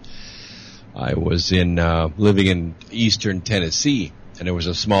was in living in eastern Tennessee, and there was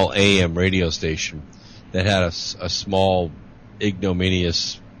a small AM radio station that had a small,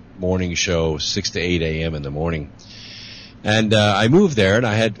 ignominious morning show, 6 to 8 a.m. in the morning. And I moved there, and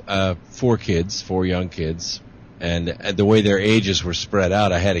I had four young kids, and the way their ages were spread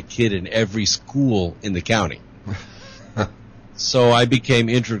out, I had a kid in every school in the county. So I became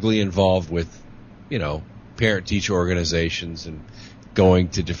integrally involved with, parent-teacher organizations and going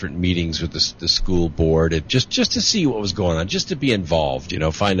to different meetings with the school board, and just to see what was going on, just to be involved,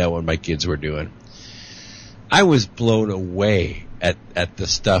 find out what my kids were doing. I was blown away at the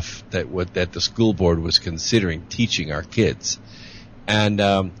stuff that the school board was considering teaching our kids. And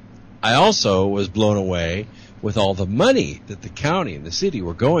I also was blown away with all the money that the county and the city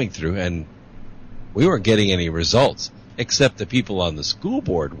were going through, and we weren't getting any results, except the people on the school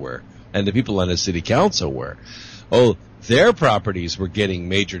board were, and the people on the city council were. Oh, their properties were getting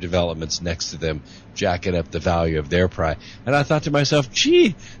major developments next to them, jacking up the value of their price. And I thought to myself,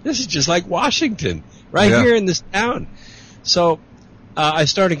 gee, this is just like Washington, here in this town. So I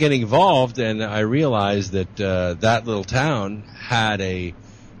started getting involved, and I realized that that little town had a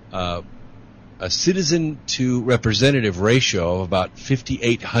citizen to representative ratio of about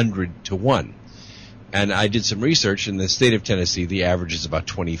 5,800 to 1. And I did some research. In the state of Tennessee, the average is about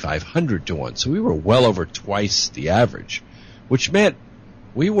 2,500 to 1. So we were well over twice the average, which meant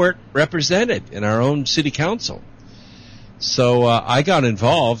we weren't represented in our own city council. So I got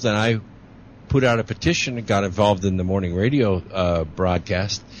involved, and I put out a petition and got involved in the morning radio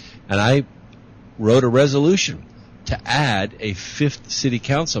broadcast. And I wrote a resolution to add a 5th city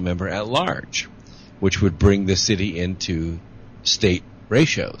council member at large, which would bring the city into state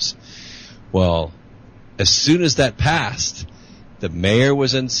ratios. Well, as soon as that passed, the mayor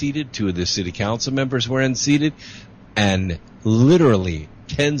was unseated, 2 of the city council members were unseated, and literally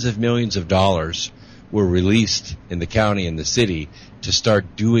tens of millions of dollars were released in the county and the city to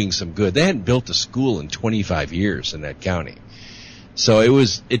start doing some good. They hadn't built a school in 25 years in that county. So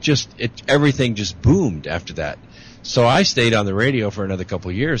everything just boomed after that. So I stayed on the radio for another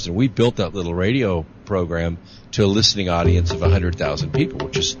couple of years, and we built that little radio program to a listening audience of 100,000 people,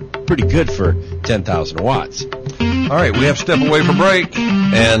 which is pretty good for 10,000 watts. All right, we have to step away for break,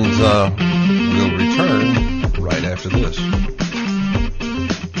 and we'll return right after this.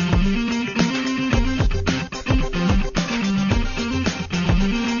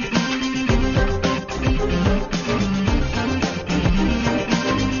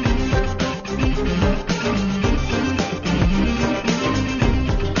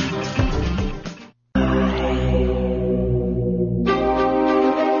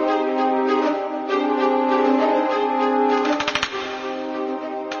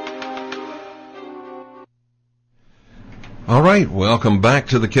 All right, welcome back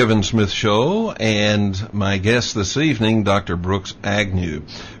to the Kevin Smith Show, and my guest this evening, Dr. Brooks Agnew.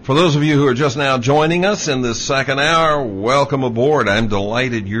 For those of you who are just now joining us in this second hour, welcome aboard. I'm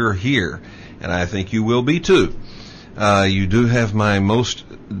delighted you're here, and I think you will be too. You do have my most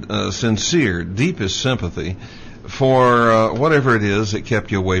sincere, deepest sympathy for whatever it is that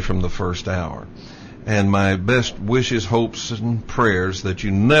kept you away from the first hour. And my best wishes, hopes, and prayers that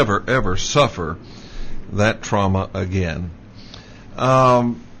you never, ever suffer that trauma again.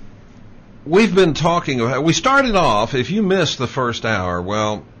 We've been talking about, we started off, if you missed the first hour,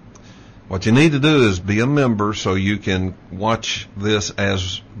 well, what you need to do is be a member so you can watch this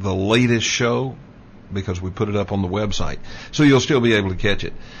as the latest show, because we put it up on the website. So you'll still be able to catch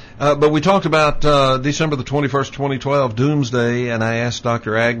it. But we talked about December the 21st, 2012, Doomsday, and I asked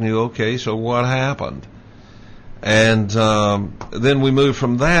Dr. Agnew, okay, so what happened? And then we moved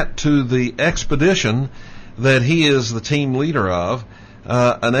from that to the expedition that he is the team leader of,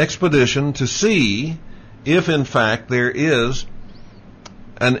 an expedition to see if, in fact, there is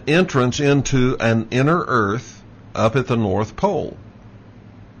an entrance into an inner Earth up at the North Pole.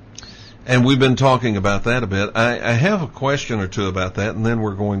 And we've been talking about that a bit. I have a question or two about that, and then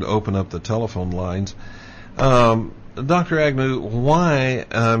we're going to open up the telephone lines. Dr. Agnew, why,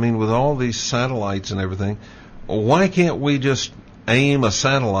 with all these satellites and everything, why can't we just aim a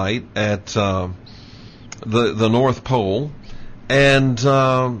satellite at the North Pole and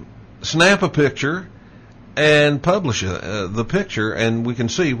snap a picture and publish the picture, and we can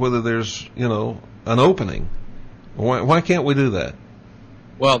see whether there's, an opening? Why can't we do that?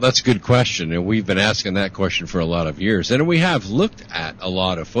 Well, that's a good question, and we've been asking that question for a lot of years. And we have looked at a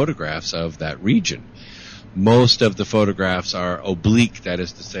lot of photographs of that region. Most of the photographs are oblique, that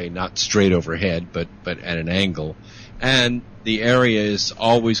is to say, not straight overhead, but at an angle. And the area is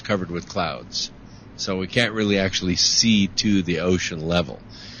always covered with clouds, so we can't really actually see to the ocean level.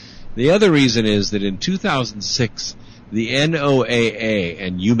 The other reason is that in 2006, the NOAA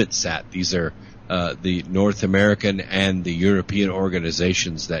and EUMETSAT, these are the North American and the European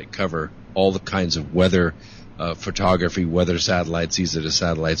organizations that cover all the kinds of weather photography, weather satellites. These are the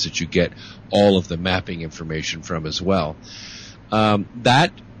satellites that you get all of the mapping information from as well.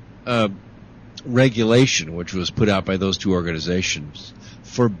 That regulation, which was put out by those two organizations,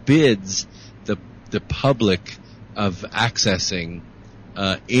 forbids the public of accessing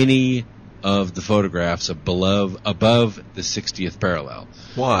any of the photographs above the 60th parallel.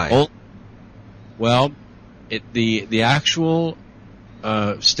 Why? Well, the actual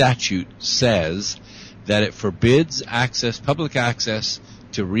statute says that it forbids public access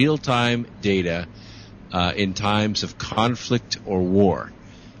to real-time data in times of conflict or war.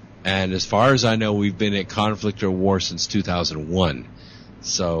 And as far as I know, we've been in conflict or war since 2001.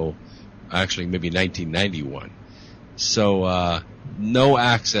 So, actually, maybe 1991. So, no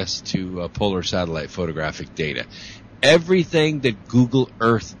access to polar satellite photographic data. Everything that Google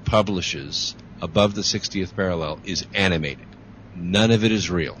Earth publishes above the 60th parallel is animated. None of it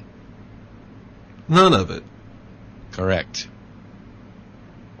is real. None of it? Correct.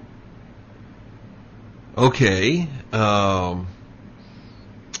 Okay. I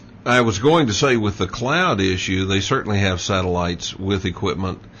was going to say with the cloud issue, they certainly have satellites with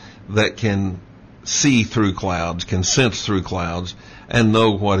equipment that can see through clouds, can sense through clouds, and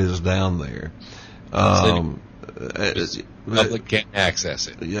know what is down there. Public can't access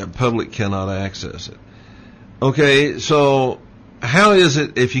it. Yeah, public cannot access it. Okay, so how is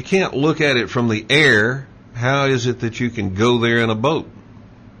it, if you can't look at it from the air, how is it that you can go there in a boat?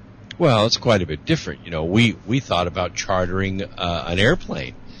 Well, it's quite a bit different. We thought about chartering an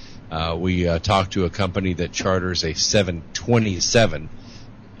airplane. We talked to a company that charters a 727.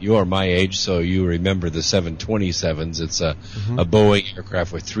 You're my age, so you remember the 727s. It's a Boeing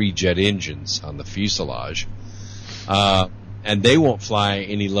aircraft with 3 jet engines on the fuselage. And they won't fly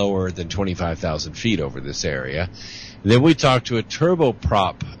any lower than 25,000 feet over this area. Then we talked to a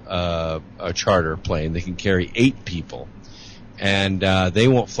turboprop a charter plane that can carry 8 people, and they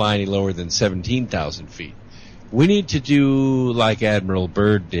won't fly any lower than 17,000 feet. We need to do like Admiral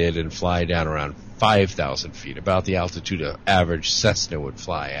Byrd did and fly down around 5,000 feet, about the altitude of average Cessna would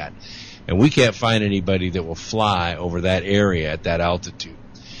fly at. And we can't find anybody that will fly over that area at that altitude.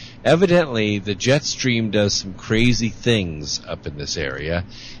 Evidently, the jet stream does some crazy things up in this area,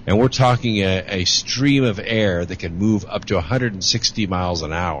 and we're talking a stream of air that can move up to 160 miles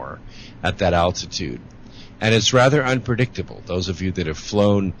an hour at that altitude. And it's rather unpredictable. Those of you that have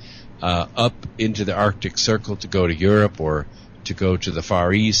flown up into the Arctic Circle to go to Europe or to go to the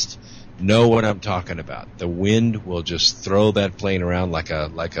Far East know what I'm talking about. The wind will just throw that plane around like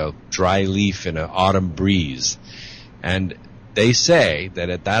a dry leaf in an autumn breeze. And they say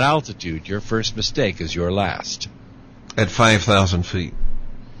that at that altitude, your first mistake is your last. At 5,000 feet.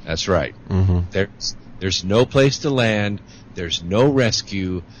 That's right. Mm-hmm. There's no place to land. There's no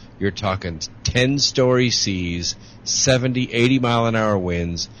rescue. You're talking 10-story seas, 70, 80 mile an hour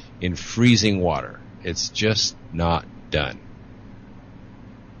winds in freezing water. It's just not done.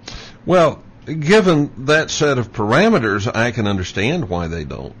 Well, given that set of parameters, I can understand why they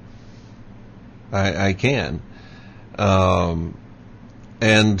don't. I can. I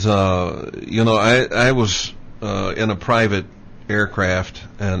was in a private aircraft,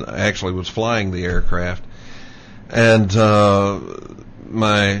 and I actually was flying the aircraft, and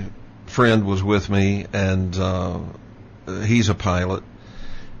my friend was with me, and he's a pilot,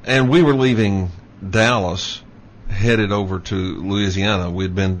 and we were leaving Dallas, headed over to Louisiana.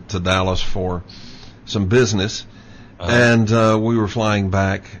 We'd been to Dallas for some business, and we were flying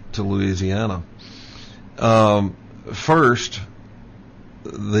back to Louisiana. First,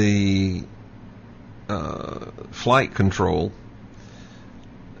 the flight control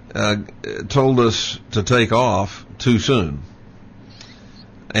told us to take off too soon.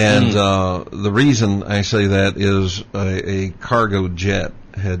 And the reason I say that is a cargo jet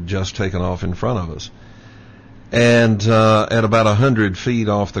had just taken off in front of us. And at about 100 feet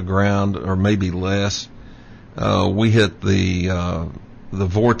off the ground, or maybe less, we hit the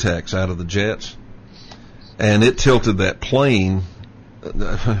vortex out of the jets, and it tilted that plane.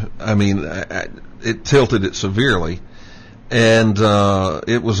 I mean, it tilted it severely, and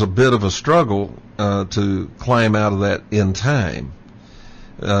it was a bit of a struggle to climb out of that in time.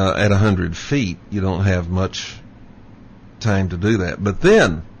 At 100 feet, you don't have much time to do that. But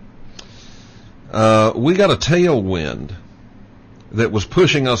then we got a tailwind that was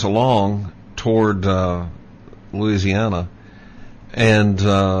pushing us along toward Louisiana, and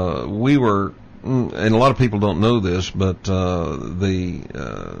we were, and a lot of people don't know this, but the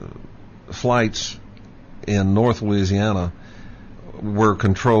flights in North Louisiana were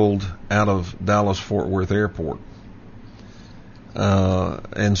controlled out of Dallas-Fort Worth Airport.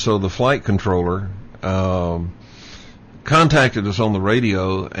 And so the flight controller contacted us on the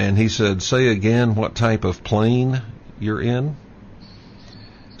radio, and he said, "Say again what type of plane you're in."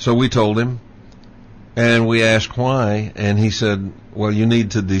 So we told him, and we asked why, and he said, "Well, you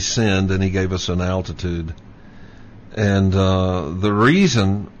need to descend," and he gave us an altitude. And the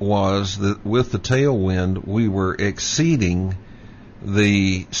reason was that with the tailwind, we were exceeding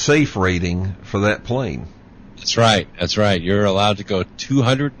the safe rating for that plane. That's right. That's right. You're allowed to go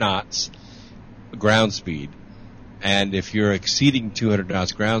 200 knots ground speed. And if you're exceeding 200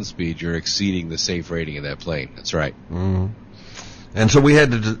 knots ground speed, you're exceeding the safe rating of that plane. That's right. Mm-hmm. And so we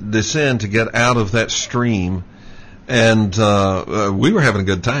had to descend to get out of that stream. And we were having a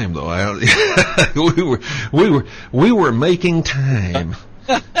good time, though. we were making time.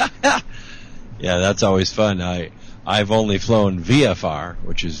 Yeah, that's always fun. I've only flown VFR,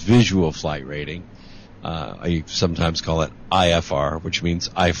 which is visual flight rating. I sometimes call it IFR, which means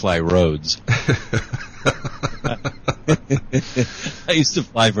I fly roads. I used to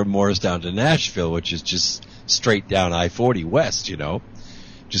fly from Morristown to Nashville, which is just straight down I-40 west, you know.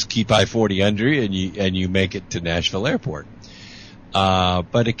 Just keep I-40 under you, and you make it to Nashville Airport.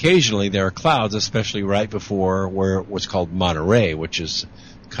 But occasionally there are clouds, especially right before what's called Monterey, which is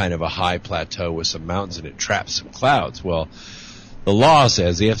kind of a high plateau with some mountains, and it traps some clouds. Well, the law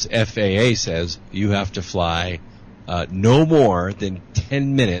says, the FAA says, you have to fly no more than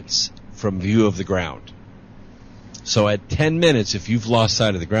 10 minutes from view of the ground. So at 10 minutes, if you've lost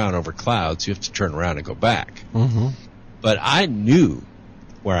sight of the ground over clouds, you have to turn around and go back. Mm-hmm. But I knew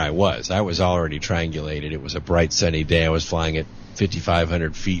where I was. I was already triangulated. It was a bright sunny day. I was flying at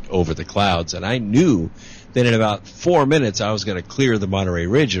 5,500 feet over the clouds, and I knew that in about 4 minutes I was going to clear the Monterey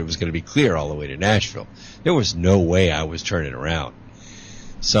Ridge, and it was going to be clear all the way to Nashville. There was no way I was turning around.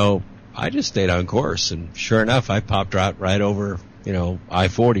 So I just stayed on course, and sure enough, I popped right over,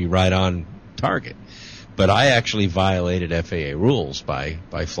 I-40 right on target. But I actually violated FAA rules by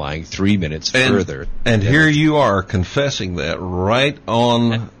flying 3 minutes further. And here you are confessing that right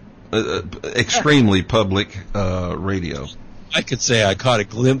on extremely public radio. I could say I caught a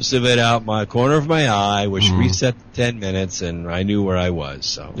glimpse of it out my corner of my eye, which reset to 10 minutes, and I knew where I was.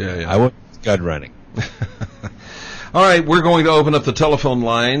 So I was gut running. All right, we're going to open up the telephone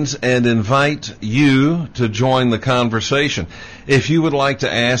lines and invite you to join the conversation. If you would like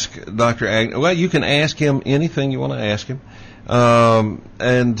to ask Dr. Agnew, well, you can ask him anything you want to ask him. But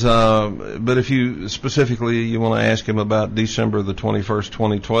if you specifically want to ask him about December the 21st,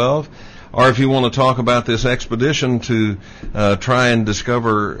 2012, or if you want to talk about this expedition to try and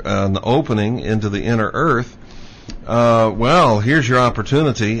discover an opening into the inner earth, well, here's your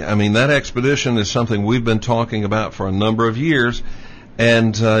opportunity. I mean, that expedition is something we've been talking about for a number of years,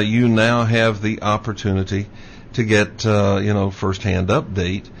 and you now have the opportunity to get, first-hand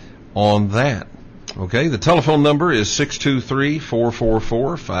update on that. Okay, the telephone number is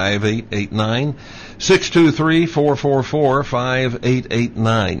 623-444-5889,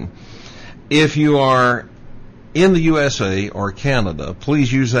 623-444-5889. If you are in the USA or Canada,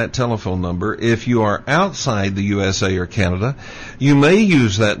 please use that telephone number. If you are outside the USA or Canada, you may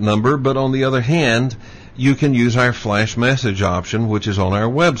use that number, but on the other hand, you can use our flash message option, which is on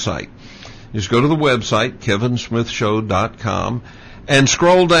our website. Just go to the website, kevinsmithshow.com, and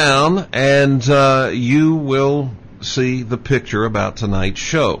scroll down, and you will see the picture about tonight's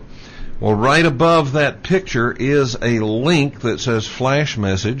show. Well, right above that picture is a link that says flash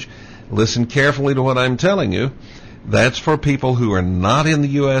message. Listen carefully to what I'm telling you. That's for people who are not in the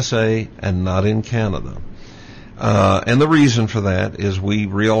USA and not in Canada. And the reason for that is we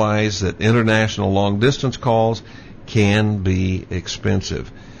realize that international long-distance calls can be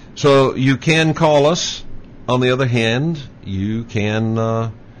expensive. So you can call us. On the other hand, you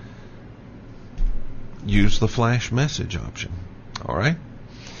can use the flash message option. All right?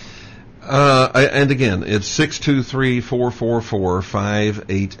 And again, it's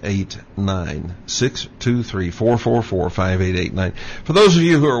 623-444-5889. 623-444-5889. For those of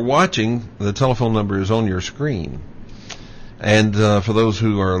you who are watching, the telephone number is on your screen. And for those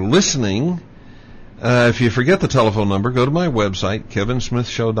who are listening, if you forget the telephone number, go to my website,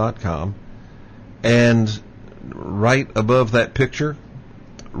 kevinsmithshow.com, and right above that picture,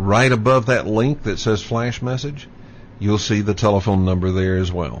 right above that link that says flash message, you'll see the telephone number there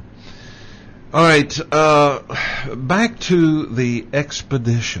as well. All right, back to the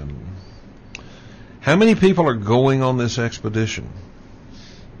expedition. How many people are going on this expedition?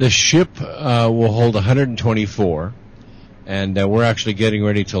 The ship will hold 124, and we're actually getting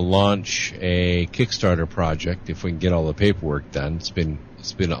ready to launch a Kickstarter project if we can get all the paperwork done. It's been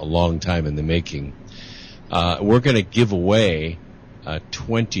a long time in the making. We're going to give away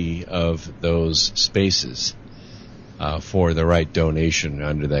 20 of those spaces for the right donation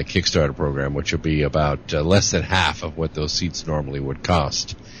under that Kickstarter program, which will be about less than half of what those seats normally would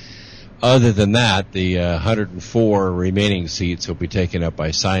cost. Other than that, the 104 remaining seats will be taken up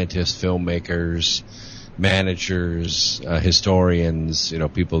by scientists, filmmakers, managers, historians,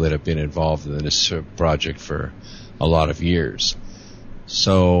 people that have been involved in this project for a lot of years.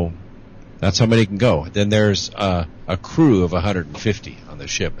 So that's how many can go. Then there's a crew of 150 on the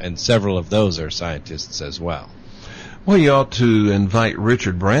ship, and several of those are scientists as well. Well, you ought to invite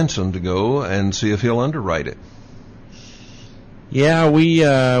Richard Branson to go and see if he'll underwrite it. Yeah, we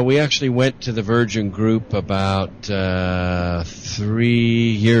actually went to the Virgin Group about 3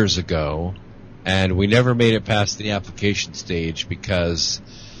 years ago, and we never made it past the application stage because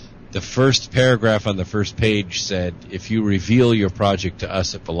the first paragraph on the first page said, if you reveal your project to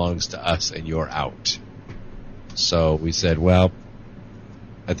us, it belongs to us and you're out. So we said, well,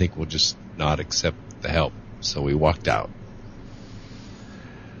 I think we'll just not accept the help. So we walked out.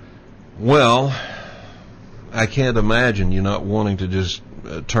 Well, I can't imagine you not wanting to just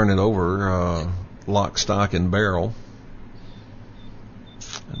turn it over lock, stock, and barrel.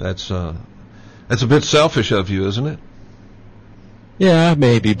 That's a bit selfish of you, isn't it? Yeah,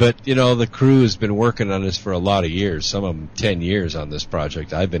 maybe, but the crew has been working on this for a lot of years, some of them 10 years on this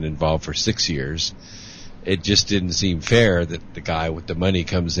project. I've been involved for 6 years. It just didn't seem fair that the guy with the money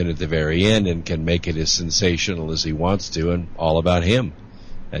comes in at the very end and can make it as sensational as he wants to and all about him.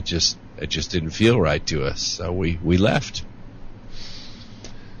 It just didn't feel right to us, so we left.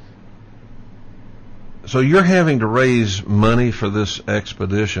 So you're having to raise money for this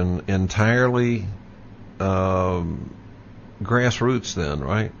expedition entirely grassroots then,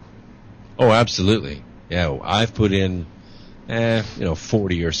 right? Oh, absolutely. Yeah, I've put in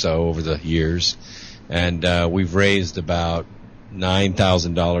 40 or so over the years, and we've raised about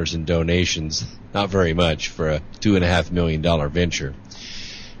 $9,000 in donations. Not very much for a $2.5 million venture.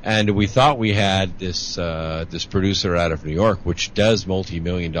 And we thought we had this producer out of New York, which does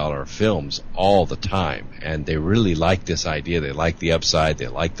multi-million-dollar films all the time, and they really like this idea. They like the upside. They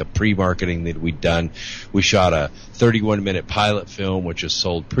like the pre-marketing that we'd done. We shot a 31-minute pilot film, which has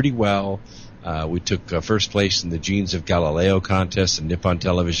sold pretty well. We took first place in the Genes of Galileo contest and Nippon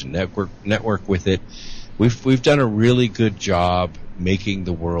Television Network with it. We've done a really good job making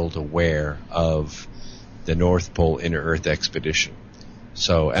the world aware of the North Pole Inner Earth expedition.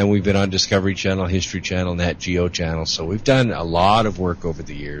 So, and we've been on Discovery Channel, History Channel, Nat Geo Channel. So we've done a lot of work over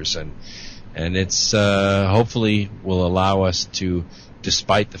the years, and it's hopefully will allow us to,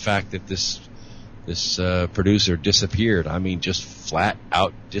 despite the fact that this producer disappeared. I mean, just flat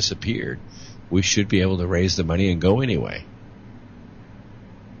out disappeared. We should be able to raise the money and go anyway.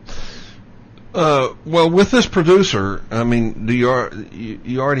 Well, with this producer, I mean, do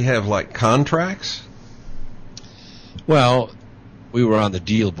you already have like contracts? Well, we were on the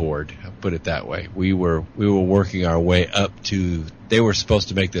deal board. I'll put it that way. We were working our way up to. They were supposed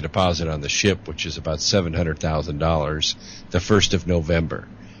to make the deposit on the ship, which is about $700,000, the 1st of November.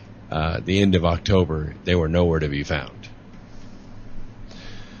 The end of October, they were nowhere to be found.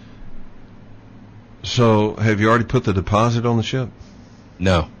 So, have you already put the deposit on the ship?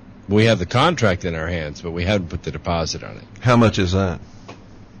 No. We have the contract in our hands, but we haven't put the deposit on it. How much is that?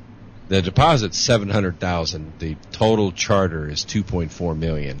 The deposit's $700,000. The total charter is $2.4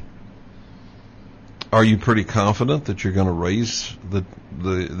 million. Are you pretty confident that you're going to raise the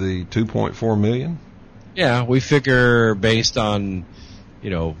 $2.4 million? Yeah, we figure based on,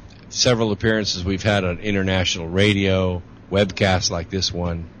 several appearances we've had on international radio, webcasts like this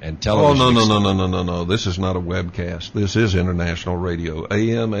one, and television. Oh, no. This is not a webcast. This is international radio,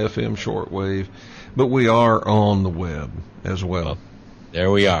 AM, FM, shortwave, but we are on the web as well.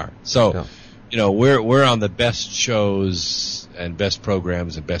 There we are. So, yeah. We're on the best shows and best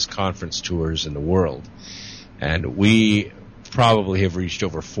programs and best conference tours in the world. And we probably have reached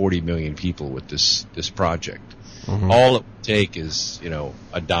over 40 million people with this project. Mm-hmm. All it would take is,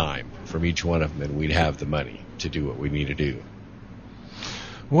 a dime from each one of them, and we'd have the money to do what we need to do.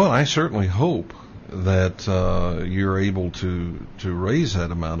 Well, I certainly hope that you're able to raise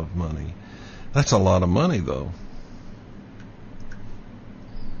that amount of money. That's a lot of money, though.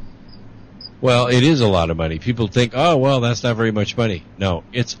 Well, it is a lot of money. People think, oh, well, that's not very much money. No,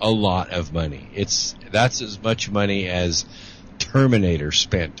 it's a lot of money. That's as much money as Terminator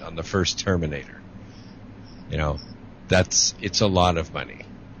spent on the first Terminator. It's a lot of money.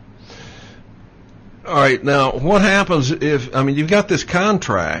 All right. Now, what happens you've got this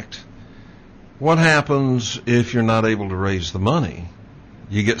contract. What happens if you're not able to raise the money?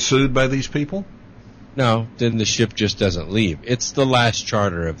 You get sued by these people? No, then the ship just doesn't leave. It's the last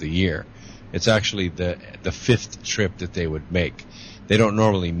charter of the year. It's actually the fifth trip that they would make. They don't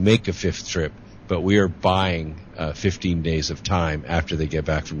normally make a fifth trip, but we are buying 15 days of time after they get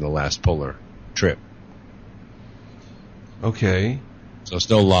back from the last polar trip. Okay. So it's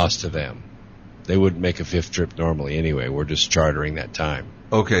no loss to them. They wouldn't make a fifth trip normally anyway. We're just chartering that time.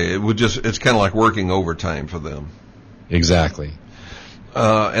 Okay. It's kind of like working overtime for them. Exactly.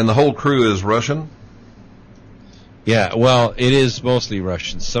 And the whole crew is Russian? Yeah, well, it is mostly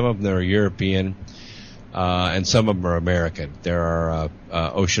Russian. Some of them are European, and some of them are American. There are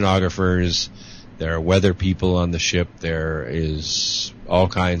oceanographers, there are weather people on the ship, there is all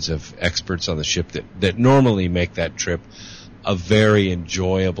kinds of experts on the ship that normally make that trip a very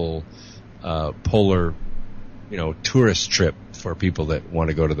enjoyable polar, tourist trip for people that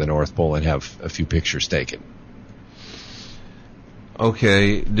want to go to the North Pole and have a few pictures taken.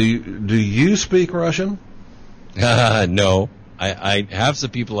 Okay, do you speak Russian? No. I have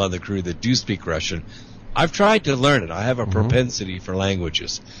some people on the crew that do speak Russian. I've tried to learn it. I have a propensity for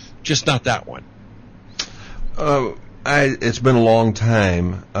languages, just not that one. It's been a long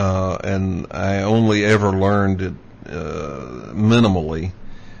time, and I only ever learned it minimally.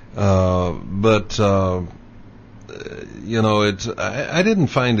 But I didn't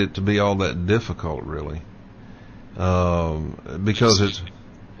find it to be all that difficult, really, because it's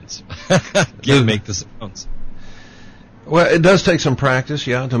can't make the sounds. Well, it does take some practice,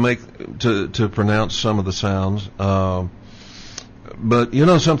 to pronounce some of the sounds. But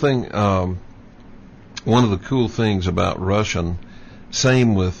something, one of the cool things about Russian,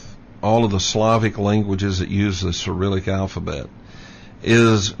 same with all of the Slavic languages that use the Cyrillic alphabet,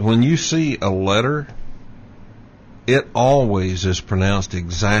 is when you see a letter, it always is pronounced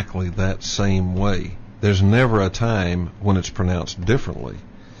exactly that same way. There's never a time when it's pronounced differently.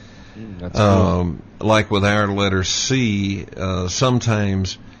 That's cool. Like with our letter C,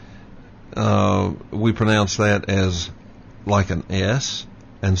 sometimes we pronounce that as like an S,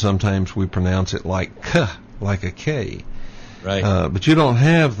 and sometimes we pronounce it like K, like a K. Right. But you don't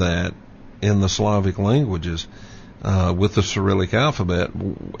have that in the Slavic languages. With the Cyrillic alphabet,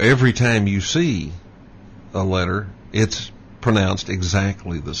 every time you see a letter, it's pronounced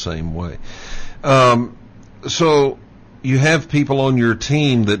exactly the same way. So you have people on your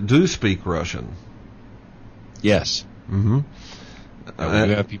team that do speak Russian. Yes. Mm-hmm. We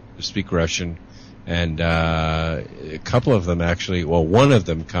have people who speak Russian, and a couple of them actually. Well, one of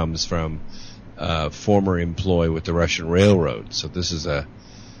them comes from former employee with the Russian Railroad. So this is a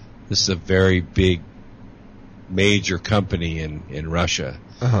very big, major company in Russia.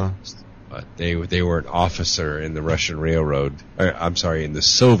 Uh-huh. But they were an officer in the Russian Railroad. In the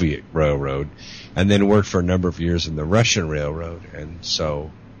Soviet Railroad, and then worked for a number of years in the Russian Railroad, and so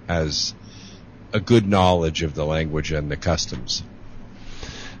has a good knowledge of the language and the customs.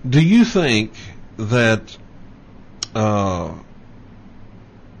 Do you think that how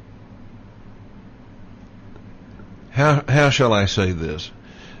shall I say this?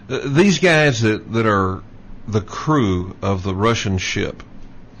 These guys that are the crew of the Russian ship,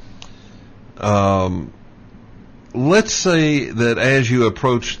 let's say that as you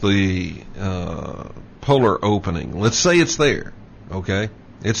approach the polar opening, let's say it's there, okay?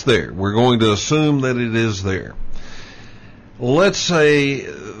 It's there. We're going to assume that it is there. Let's say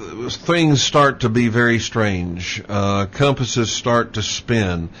things start to be very strange. Compasses start to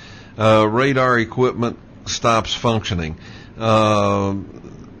spin. Radar equipment stops functioning.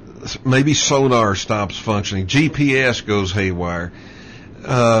 Maybe sonar stops functioning. GPS goes haywire.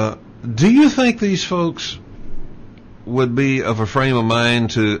 Do you think these folks would be of a frame of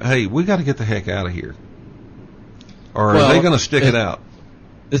mind to, hey, we got to get the heck out of here? Or are they going to stick it out?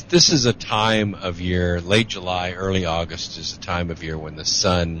 This is a time of year, late July, early August is a time of year when the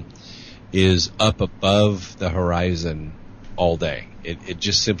sun is up above the horizon all day. It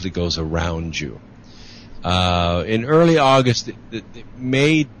just simply goes around you. In early August, it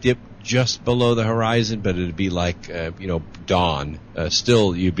may dip just below the horizon, but it'd be like, dawn.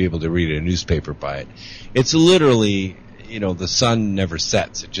 Still, you'd be able to read a newspaper by it. It's literally, the sun never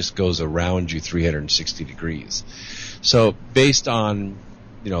sets. It just goes around you 360 degrees. So based on,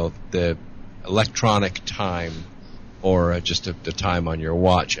 the electronic time or just the time on your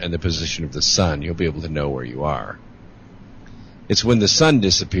watch and the position of the sun, you'll be able to know where you are. It's when the sun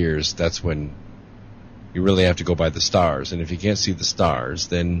disappears, that's when you really have to go by the stars. And if you can't see the stars,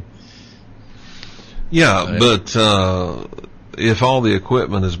 then... Yeah, but if all the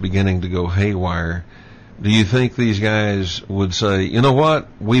equipment is beginning to go haywire, do you think these guys would say, you know what,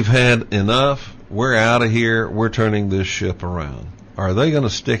 we've had enough, we're out of here, we're turning this ship around? Are they going to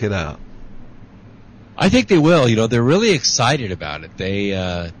stick it out? I think they will. They're really excited about it.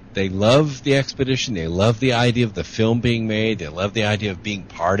 They love the expedition. They love the idea of the film being made. They love the idea of being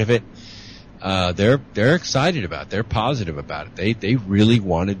part of it. They're excited about it. They're positive about it. They really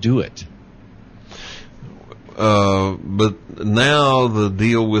want to do it. But now the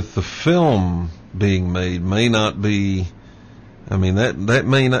deal with the film being made may not be. I mean,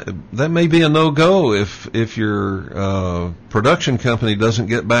 that may be a no-go if your production company doesn't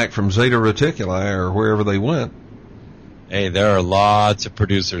get back from Zeta Reticuli or wherever they went. Hey, there are lots of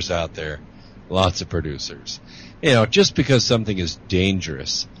producers out there. Lots of producers. Just because something is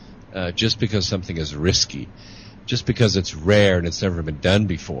dangerous, just because something is risky, just because it's rare and it's never been done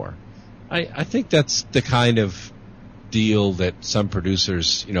before, I think that's the kind of deal that some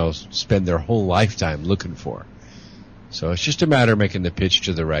producers, spend their whole lifetime looking for. So it's just a matter of making the pitch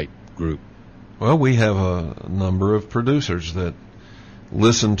to the right group. Well, we have a number of producers that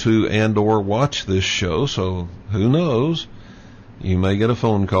listen to and or watch this show, so who knows? You may get a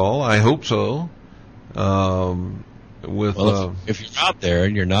phone call. I hope so. If you're out there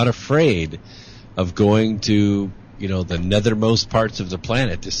and you're not afraid of going to, the nethermost parts of the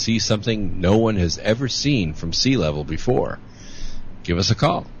planet to see something no one has ever seen from sea level before, give us a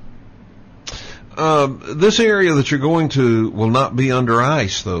call. This area that you're going to will not be under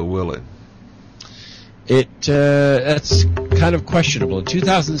ice, though, will it? That's kind of questionable. In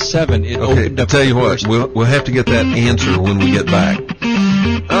 2007, it opened up. I'll tell you what, we'll have to get that answer when we get back.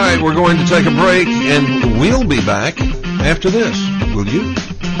 All right, we're going to take a break, and we'll be back after this. Will you?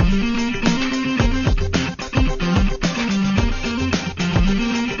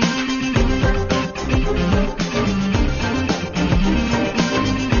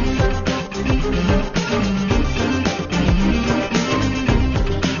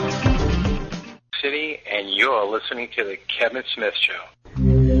 You're listening to the Kevin Smith Show.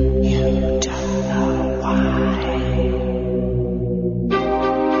 You don't know why.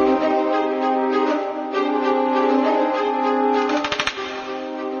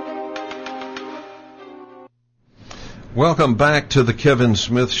 Welcome back to the Kevin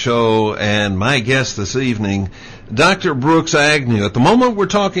Smith Show, and my guest this evening, Dr. Brooks Agnew. At the moment, we're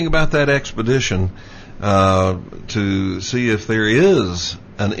talking about that expedition to see if there is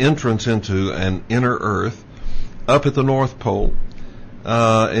an entrance into an inner Earth up at the North Pole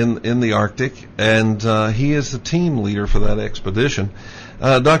in the Arctic, and he is the team leader for that expedition.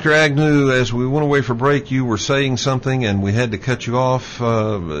 Dr. Agnew, as we went away for break, you were saying something, and we had to cut you off.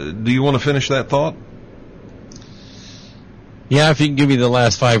 Do you want to finish that thought? Yeah, if you can give me the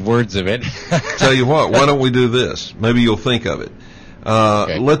last 5 words of it. Tell you what, why don't we do this? Maybe you'll think of it.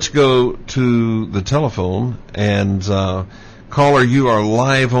 Okay. Let's go to the telephone, and caller, you are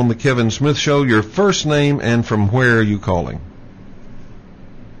live on the Kevin Smith Show. Your first name and from where are you calling?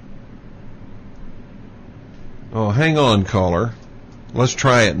 Oh, hang on, caller. Let's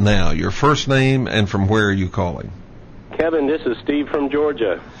try it now. Your first name and from where are you calling? Kevin, this is Steve from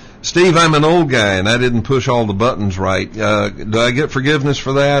Georgia. Steve, I'm an old guy and I didn't push all the buttons right. Do I get forgiveness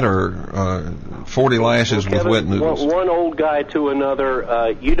for that, or 40 lashes Kevin, with wet noodles? One old guy to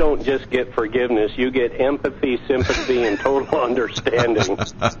another, you don't just get forgiveness. You get empathy, sympathy, and total understanding.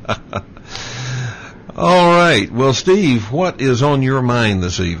 All right. Well, Steve, what is on your mind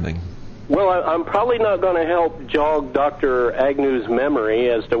this evening? Well, I'm probably not going to help jog Dr. Agnew's memory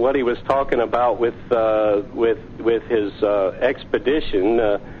as to what he was talking about with his expedition.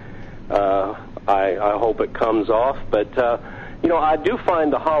 I hope it comes off, but I do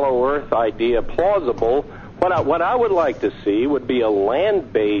find the hollow Earth idea plausible. What I would like to see would be a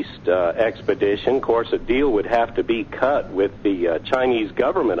land-based expedition. Of course, a deal would have to be cut with the Chinese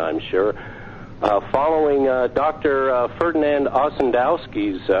government, I'm sure. Following Dr. Ferdinand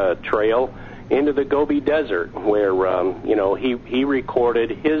Ossendowski's trail into the Gobi Desert, where he recorded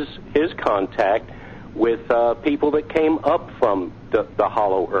his contact with people that came up from the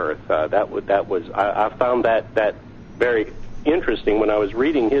hollow Earth. I found that very interesting when I was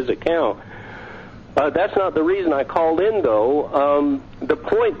reading his account. That's not the reason I called in, though. The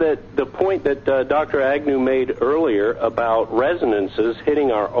point that Dr. Agnew made earlier about resonances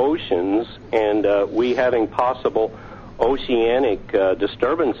hitting our oceans and we having possible oceanic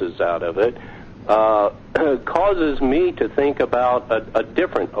disturbances out of it causes me to think about a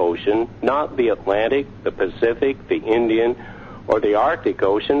different ocean, not the Atlantic, the Pacific, the Indian, or the Arctic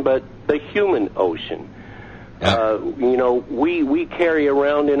Ocean, but the human ocean. We carry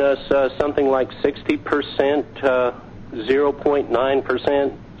around in us something like 60%,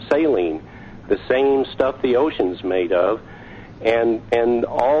 0.9% saline, the same stuff the ocean's made of, and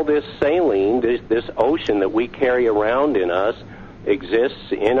all this saline, this ocean that we carry around in us,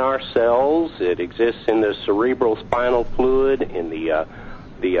 exists in our cells. It exists in the cerebral spinal fluid, in the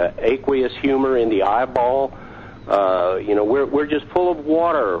aqueous humor in the eyeball. We're just full of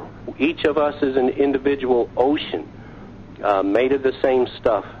water. Each of us is an individual ocean made of the same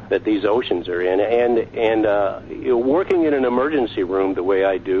stuff that these oceans are in. And working in an emergency room the way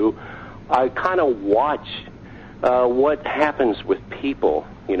I do, I kind of watch what happens with people,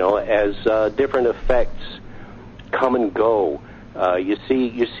 as different effects come and go. You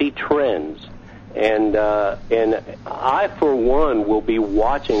see trends. And I, for one, will be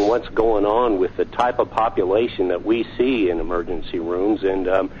watching what's going on with the type of population that we see in emergency rooms,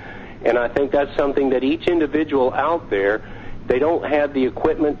 and I think that's something that each individual out there, they don't have the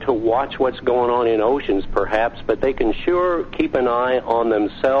equipment to watch what's going on in oceans, perhaps, but they can sure keep an eye on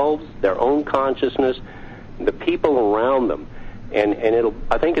themselves, their own consciousness, the people around them, and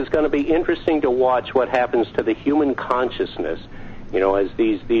I think it's going to be interesting to watch what happens to the human consciousness, as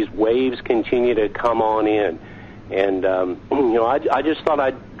these waves continue to come on in. And, I just thought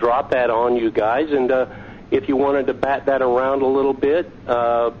I'd drop that on you guys. And if you wanted to bat that around a little bit,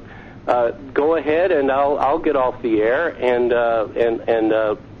 go ahead, and I'll get off the air and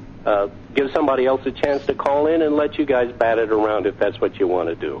give somebody else a chance to call in and let you guys bat it around if that's what you want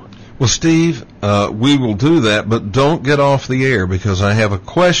to do. Well, Steve, we will do that, but don't get off the air because I have a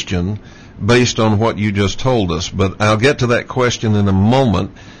question based on what you just told us, but I'll get to that question in a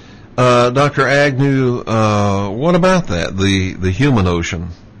moment. Dr. Agnew, what about that, the human ocean?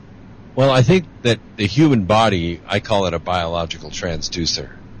 Well, I think that the human body, I call it a biological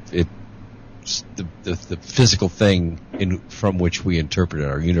transducer. It's the physical thing from which we interpret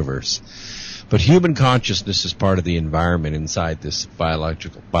our universe. But human consciousness is part of the environment inside this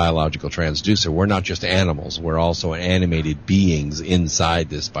biological transducer. We're not just animals. We're also animated beings inside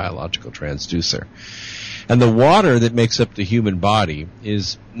this biological transducer. And the water that makes up the human body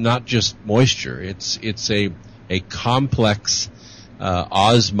is not just moisture. It's a complex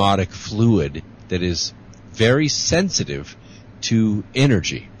osmotic fluid that is very sensitive to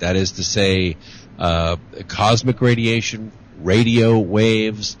energy. That is to say, cosmic radiation, radio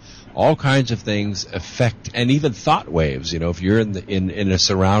waves, all kinds of things affect, and even thought waves. If you're in a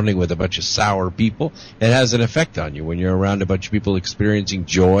surrounding with a bunch of sour people, it has an effect on you. When you're around a bunch of people experiencing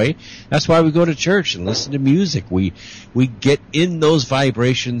joy, that's why we go to church and listen to music. We get in those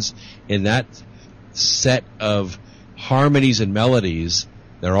vibrations, in that set of harmonies and melodies.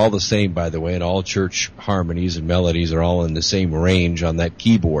 They're all the same, by the way, and all church harmonies and melodies are all in the same range on that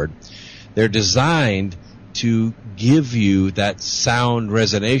keyboard. They're designed to give you that sound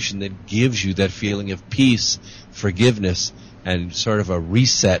resonation that gives you that feeling of peace, forgiveness, and sort of a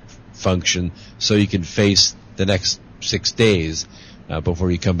reset function so you can face the next 6 days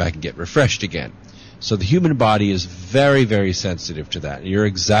before you come back and get refreshed again. So the human body is very, very sensitive to that. You're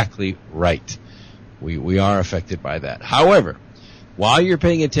exactly right. We are affected by that. However, while you're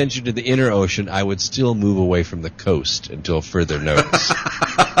paying attention to the inner ocean, I would still move away from the coast until further notice.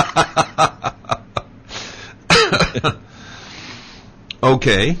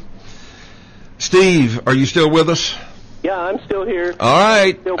 Okay. Steve, are you still with us? Yeah, I'm still here. All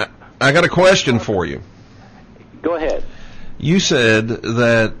right. I got a question for you. Go ahead. You said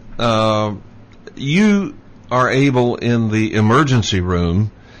that you are able in the emergency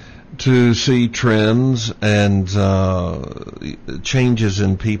room to see trends and changes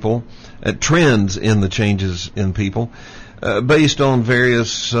in people, trends in the changes in people, based on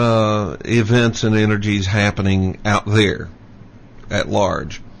various events and energies happening out there at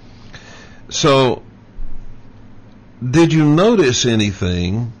large. So, did you notice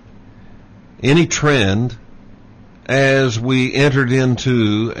anything, any trend, as we entered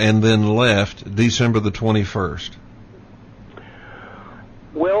into and then left December the 21st?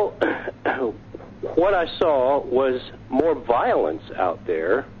 Well, what I saw was more violence out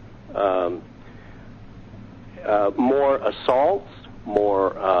there, more assaults,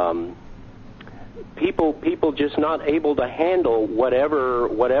 more people just not able to handle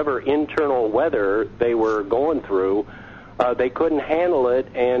whatever internal weather they were going through. They couldn't handle it,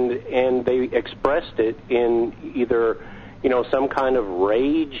 and they expressed it in either, some kind of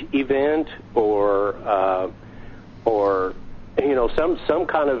rage event or some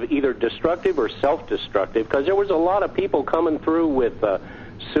kind of either destructive or self-destructive, because there was a lot of people coming through with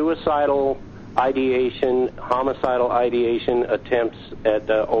suicidal ideation, homicidal ideation, attempts at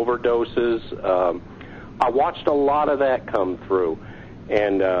overdoses. I watched a lot of that come through,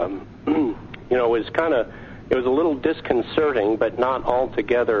 and it was a little disconcerting, but not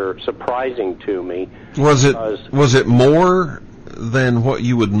altogether surprising to me. Was it more than what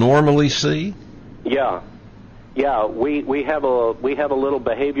you would normally see? Yeah. Yeah, we have a little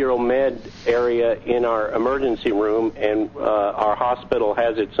behavioral med area in our emergency room, and our hospital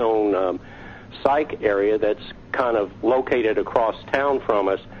has its own psych area that's kind of located across town from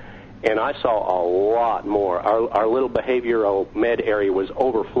us. And I saw a lot more. Our little behavioral med area was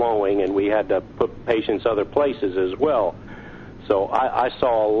overflowing, and we had to put patients other places as well. So I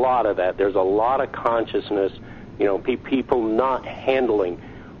saw a lot of that. There's a lot of consciousness, people not handling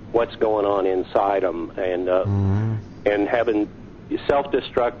what's going on inside them, and having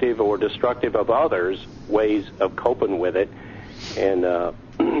self-destructive or destructive of others ways of coping with it, and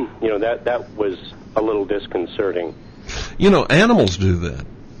that was a little disconcerting. Animals do that.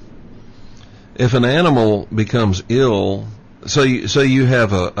 If an animal becomes ill, so you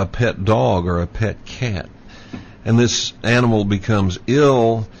have a pet dog or a pet cat, and this animal becomes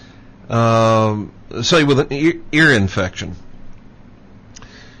ill, say with an ear infection.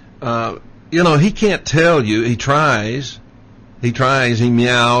 He can't tell you. He tries, he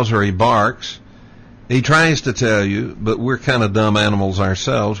meows or he barks. He tries to tell you, but we're kind of dumb animals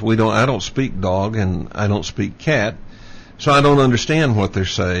ourselves. I don't speak dog and I don't speak cat, so I don't understand what they're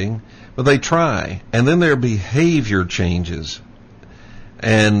saying, but they try. And then their behavior changes.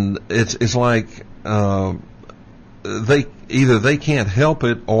 And it's like, they can't help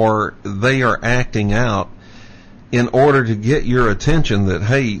it, or they are acting out in order to get your attention that,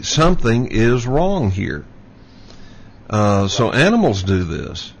 hey, something is wrong here. So animals do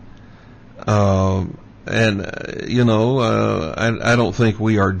this. I don't think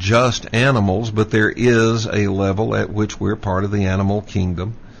we are just animals, but there is a level at which we're part of the animal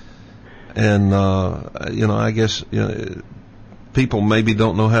kingdom. And, I guess, people maybe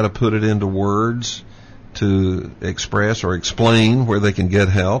don't know how to put it into words to express or explain where they can get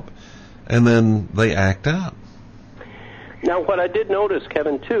help, and then they act out. Now, what I did notice,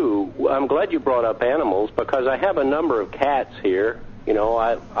 Kevin, too, I'm glad you brought up animals, because I have a number of cats here.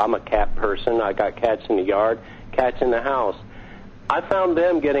 I'm a cat person. I got cats in the yard, cats in the house. I found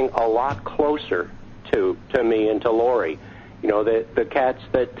them getting a lot closer to me and to Lori. The cats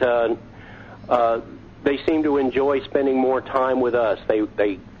that they seem to enjoy spending more time with us.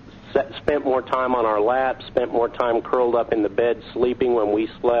 They spent more time on our lap, spent more time curled up in the bed sleeping when we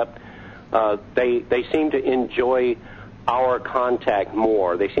slept. They seem to enjoy our contact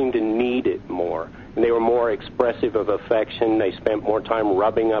more. They seem to need it more. And they were more expressive of affection. They spent more time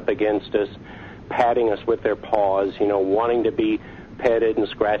rubbing up against us, patting us with their paws, wanting to be petted and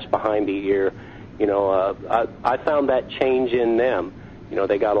scratched behind the ear. I found that change in them.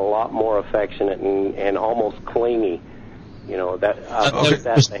 They got a lot more affectionate and almost clingy.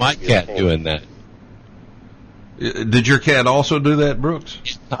 That was my cat doing that. Did your cat also do that, Brooks?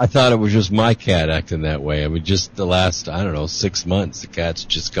 I thought it was just my cat acting that way. I mean, just the last, 6 months, the cat's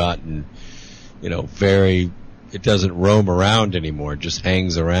just gotten, very it doesn't roam around anymore. It just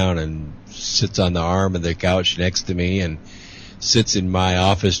hangs around and sits on the arm of the couch next to me and sits in my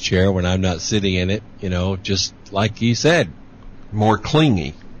office chair when I'm not sitting in it, just like he said. More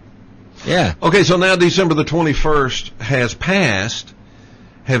clingy. Yeah. Okay, so now December the 21st has passed.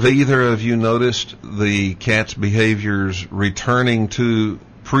 Have either of you noticed the cat's behaviors returning to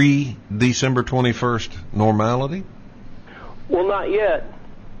pre-December 21st normality? Well, not yet.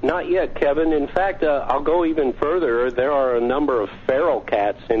 Not yet, Kevin. In fact, I'll go even further. There are a number of feral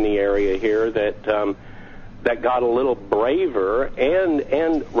cats in the area here that got a little braver,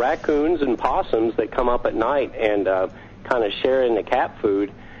 and raccoons and possums that come up at night and kind of share in the cat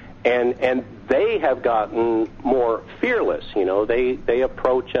food, and they have gotten more fearless. They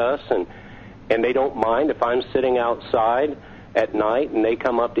approach us and they don't mind if I'm sitting outside at night and they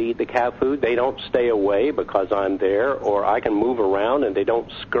come up to eat the cat food. They don't stay away because I'm there, or I can move around and they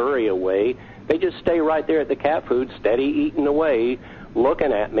don't scurry away. They just stay right there at the cat food, steady eating away,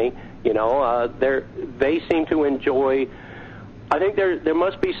 looking at me. They seem to enjoy. I think there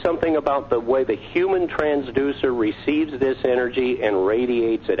must be something about the way the human transducer receives this energy and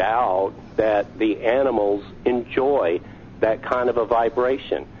radiates it out that the animals enjoy that kind of a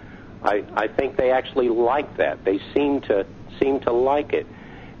vibration. I think they actually like that. They seem to like it,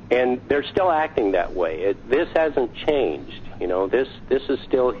 and they're still acting that way. This hasn't changed. This is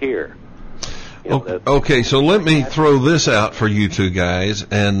still here. Okay, so let me throw this out for you two guys,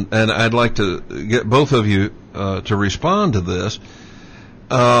 and I'd like to get both of you to respond to this.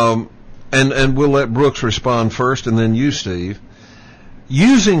 And we'll let Brooks respond first, and then you, Steve.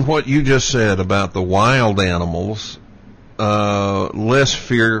 Using what you just said about the wild animals, less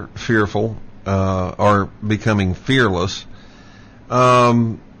fearful, or becoming fearless,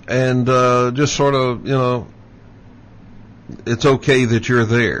 and just sort of, it's okay that you're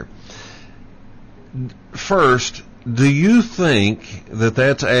there. First, do you think that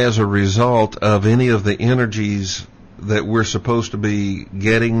that's as a result of any of the energies that we're supposed to be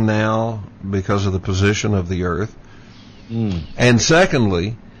getting now because of the position of the Earth? And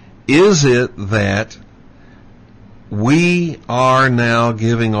secondly, is it that we are now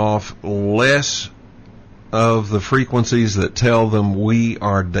giving off less of the frequencies that tell them we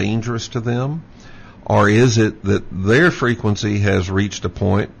are dangerous to them? Or is it that their frequency has reached a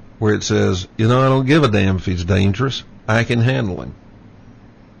point where it says, I don't give a damn if he's dangerous. I can handle him.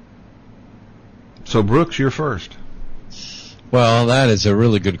 So, Brooks, you're first. Well, that is a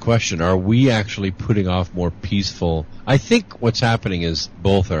really good question. Are we actually putting off more peaceful? I think what's happening is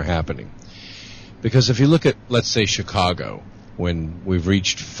both are happening. Because if you look at, let's say, Chicago, when we've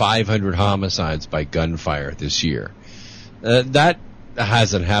reached 500 homicides by gunfire this year, that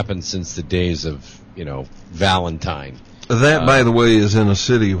hasn't happened since the days of, Valentine. That, by the way, is in a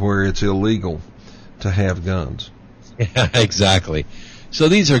city where it's illegal to have guns. Yeah, exactly. So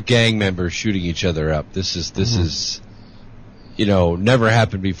these are gang members shooting each other up. This is never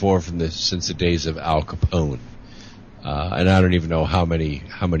happened before since the days of Al Capone. And I don't even know how many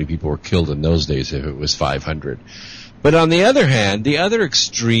people were killed in those days if it was 500. But on the other hand, the other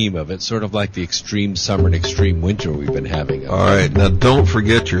extreme of it, sort of like the extreme summer and extreme winter we've been having. All right, now don't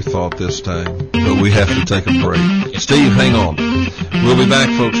forget your thought this time, but we have to take a break. Steve, hang on. We'll be back,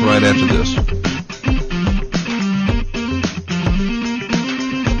 folks, right after this.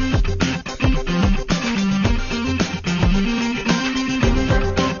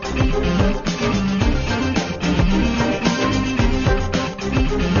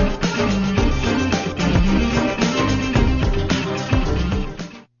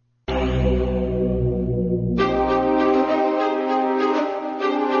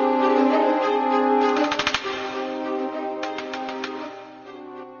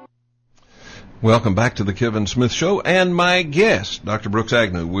 Welcome back to the Kevin Smith Show and my guest, Dr. Brooks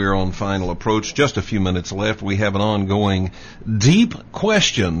Agnew. We're on final approach. Just a few minutes left. We have an ongoing deep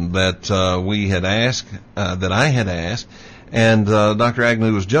question that we had asked, that I had asked, and Dr.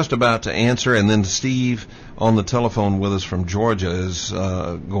 Agnew was just about to answer, and then Steve on the telephone with us from Georgia is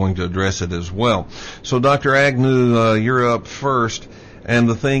going to address it as well. So, Dr. Agnew, you're up first, and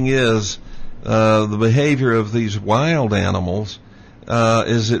the thing is, the behavior of these wild animals,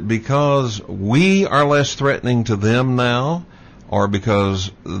 is it because we are less threatening to them now, or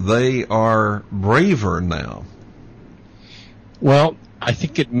because they are braver now? Well, I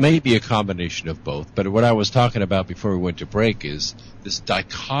think it may be a combination of both. But what I was talking about before we went to break is this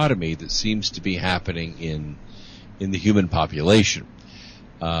dichotomy that seems to be happening in the human population.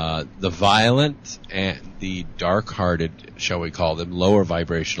 The violent and the dark-hearted, shall we call them, lower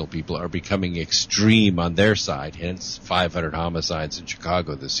vibrational people are becoming extreme on their side, hence 500 homicides in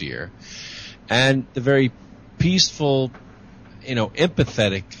Chicago this year. And the very peaceful,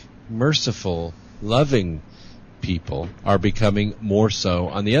 empathetic, merciful, loving people are becoming more so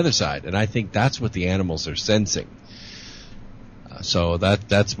on the other side. And I think that's what the animals are sensing. So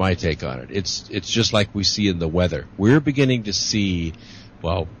that's my take on it. It's just like we see in the weather. We're beginning to see,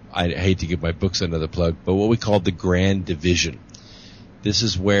 well, I hate to give my books another plug, but what we call the grand division. This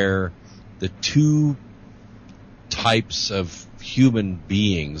is where the two types of human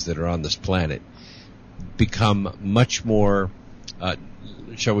beings that are on this planet become much more,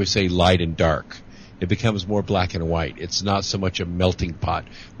 shall we say, light and dark. It becomes more black and white. It's not so much a melting pot.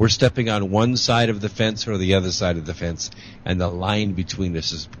 We're stepping on one side of the fence or the other side of the fence, and the line between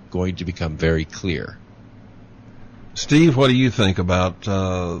us is going to become very clear. Steve, what do you think about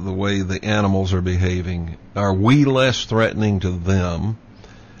the way the animals are behaving? Are we less threatening to them,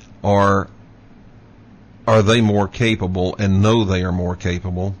 or are they more capable and know they are more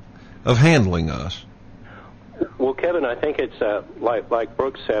capable of handling us? Well, Kevin, I think it's like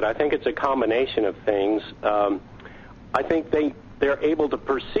Brooks said. I think it's a combination of things. I think they're able to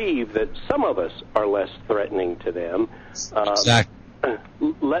perceive that some of us are less threatening to them. Exactly.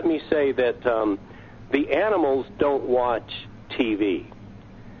 Let me say that the animals don't watch TV.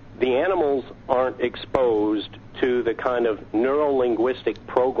 The animals aren't exposed to the kind of neuro-linguistic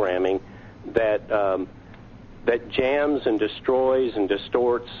programming that jams and destroys and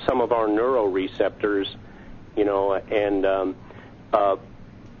distorts some of our neuroreceptors. And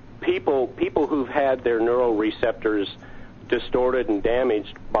people who've had their neuroreceptors distorted and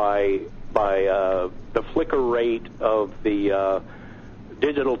damaged by the flicker rate of the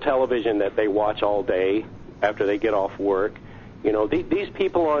digital television that they watch all day after they get off work. These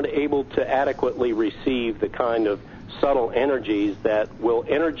people aren't able to adequately receive the kind of subtle energies that will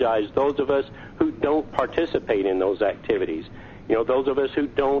energize those of us who don't participate in those activities. Those of us who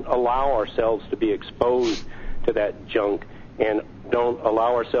don't allow ourselves to be exposed to that junk and don't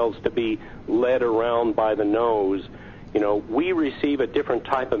allow ourselves to be led around by the nose. We receive a different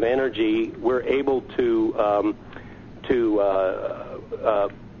type of energy. We're able to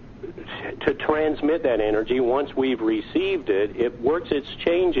transmit that energy. Once we've received it, it works its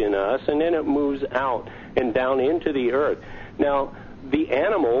change in us, and then it moves out and down into the earth. Now, the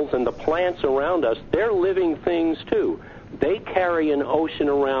animals and the plants around us, they're living things too. They carry an ocean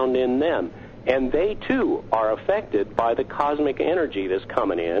around in them, and they too are affected by the cosmic energy that's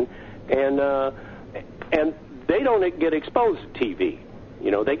coming in, and they don't get exposed to TV.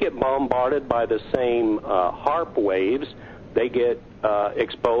 They get bombarded by the same HARP waves. They get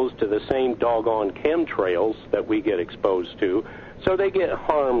exposed to the same doggone chemtrails that we get exposed to, so they get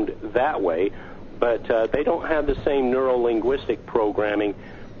harmed that way, but they don't have the same neuro-linguistic programming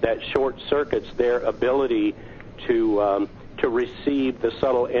that short-circuits their ability to receive the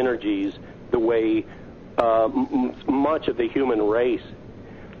subtle energies the way much of the human race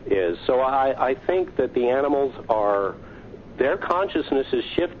is. So I think that the animals their consciousness is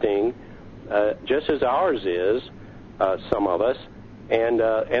shifting just as ours is, some of us,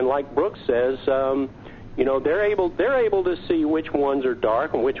 and like Brooks says, they're able to see which ones are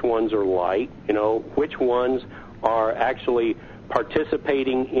dark and which ones are light, which ones are actually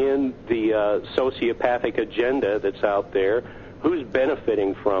participating in the sociopathic agenda that's out there, who's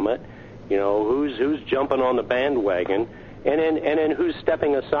benefiting from it, who's jumping on the bandwagon, and then who's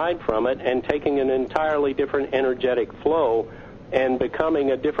stepping aside from it and taking an entirely different energetic flow and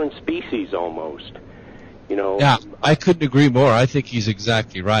becoming a different species almost. Yeah, I couldn't agree more. I think he's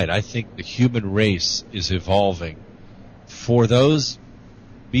exactly right. I think the human race is evolving for those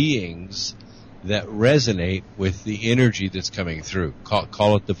beings that resonate with the energy that's coming through.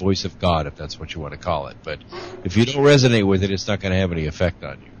 Call it the voice of God, if that's what you want to call it. But if you don't resonate with it, it's not going to have any effect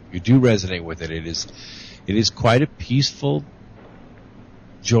on you. If you do resonate with it, it is quite a peaceful,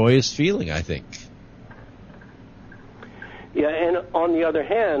 joyous feeling, I think. Yeah, and on the other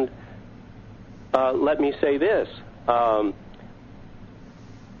hand, let me say this. I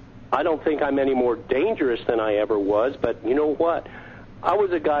don't think I'm any more dangerous than I ever was, but you know what? I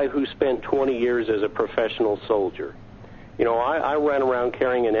was a guy who spent 20 years as a professional soldier. I ran around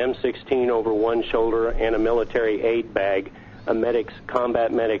carrying an M16 over one shoulder and a military aid bag, a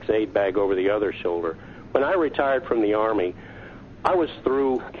combat medic's aid bag over the other shoulder. When I retired from the Army, I was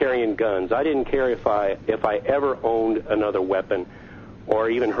through carrying guns. I didn't care if I ever owned another weapon or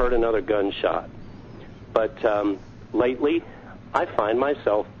even heard another gunshot. But lately, I find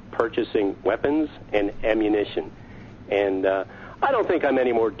myself purchasing weapons and ammunition. And I don't think I'm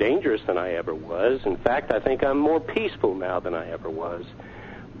any more dangerous than I ever was. In fact, I think I'm more peaceful now than I ever was.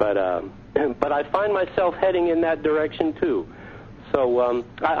 But I find myself heading in that direction, too. So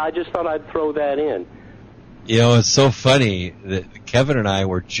I just thought I'd throw that in. You know, it's so funny that Kevin and I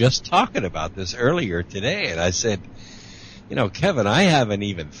were just talking about this earlier today, and I said, you know, Kevin, I haven't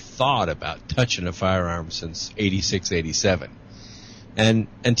even thought about touching a firearm since 86, 87. And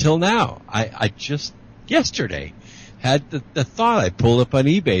until now, I just yesterday had the thought. I pulled up on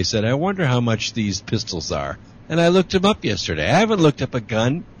eBay, said, I wonder how much these pistols are. And I looked them up yesterday. I haven't looked up a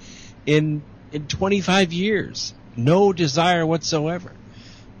gun in 25 years. No desire whatsoever.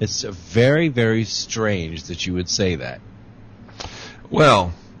 It's very, very strange that you would say that.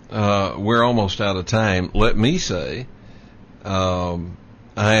 Well, we're almost out of time. Let me say,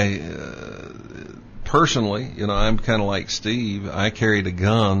 personally, you know, I'm kind of like Steve. I carried a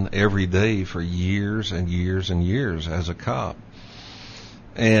gun every day for years and years and years as a cop.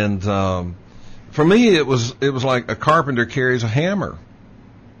 And for me, it was like a carpenter carries a hammer.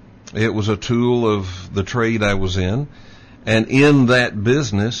 It was a tool of the trade I was in. And in that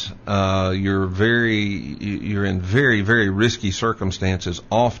business, you're in very, very risky circumstances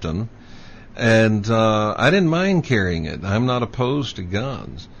often. And I didn't mind carrying it. I'm not opposed to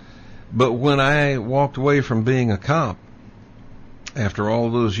guns. But when I walked away from being a cop after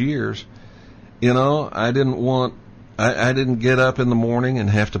all those years, you know, I didn't get up in the morning and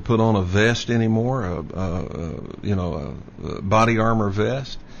have to put on a vest anymore, a body armor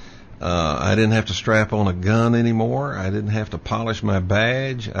vest. I didn't have to strap on a gun anymore. I didn't have to polish my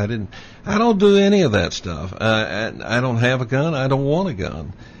badge. I don't do any of that stuff. I don't have a gun. I don't want a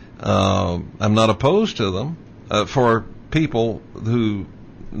gun. I'm not opposed to them, for people who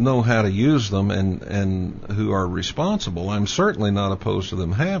know how to use them and who are responsible. I'm certainly not opposed to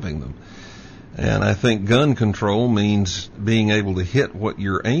them having them. And I think gun control means being able to hit what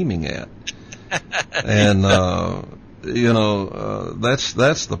you're aiming at. And,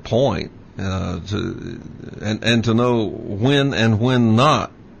 that's the point, and to know when and when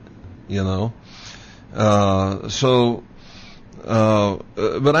not, you know. But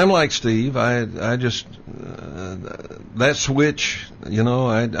I'm like Steve. I just, that switch, you know,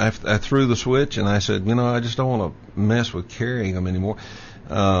 I threw the switch and I said, you know, I just don't want to mess with carrying them anymore.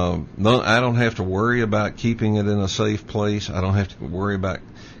 I don't have to worry about keeping it in a safe place. I don't have to worry about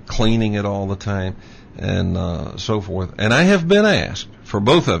cleaning it all the time. And so forth. And I have been asked, for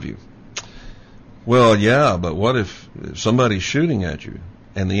both of you, well, yeah, but what if somebody's shooting at you?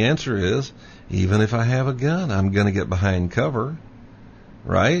 And the answer is, even if I have a gun, I'm going to get behind cover,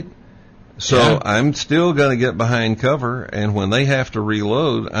 right? So yeah. I'm still going to get behind cover, and when they have to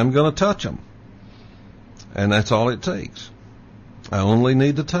reload, I'm going to touch them. And that's all it takes. I only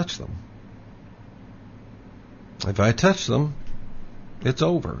need to touch them. If I touch them, it's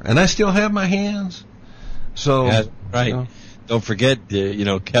over. And I still have my hands. So, yeah, right. You know. Don't forget,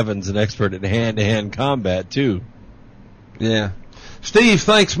 Kevin's an expert in hand-to-hand combat, too. Yeah. Steve,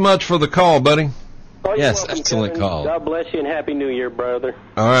 thanks much for the call, buddy. Oh, yes, welcome, excellent Kevin. call. God bless you and Happy New Year, brother.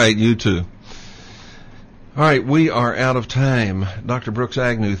 All right, you too. All right, we are out of time. Dr. Brooks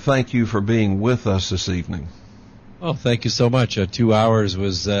Agnew, thank you for being with us this evening. Oh, thank you so much. 2 hours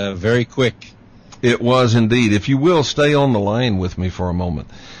was very quick. It was indeed. If you will, stay on the line with me for a moment.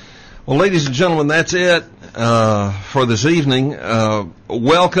 Well, ladies and gentlemen, that's it for this evening.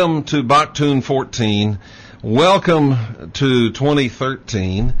 Welcome to Baktun 14. Welcome to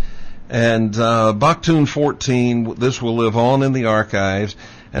 2013. And Baktun 14, this will live on in the archives.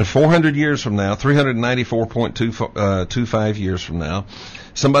 And 400 years from now, 394.25 years from now,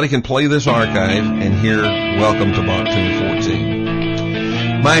 somebody can play this archive and hear Welcome to Baktun 14.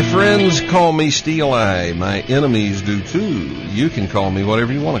 My friends call me Steel Eye. My enemies do too. You can call me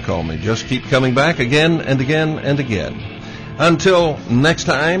whatever you want to call me. Just keep coming back again and again and again. Until next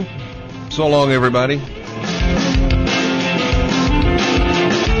time, so long everybody.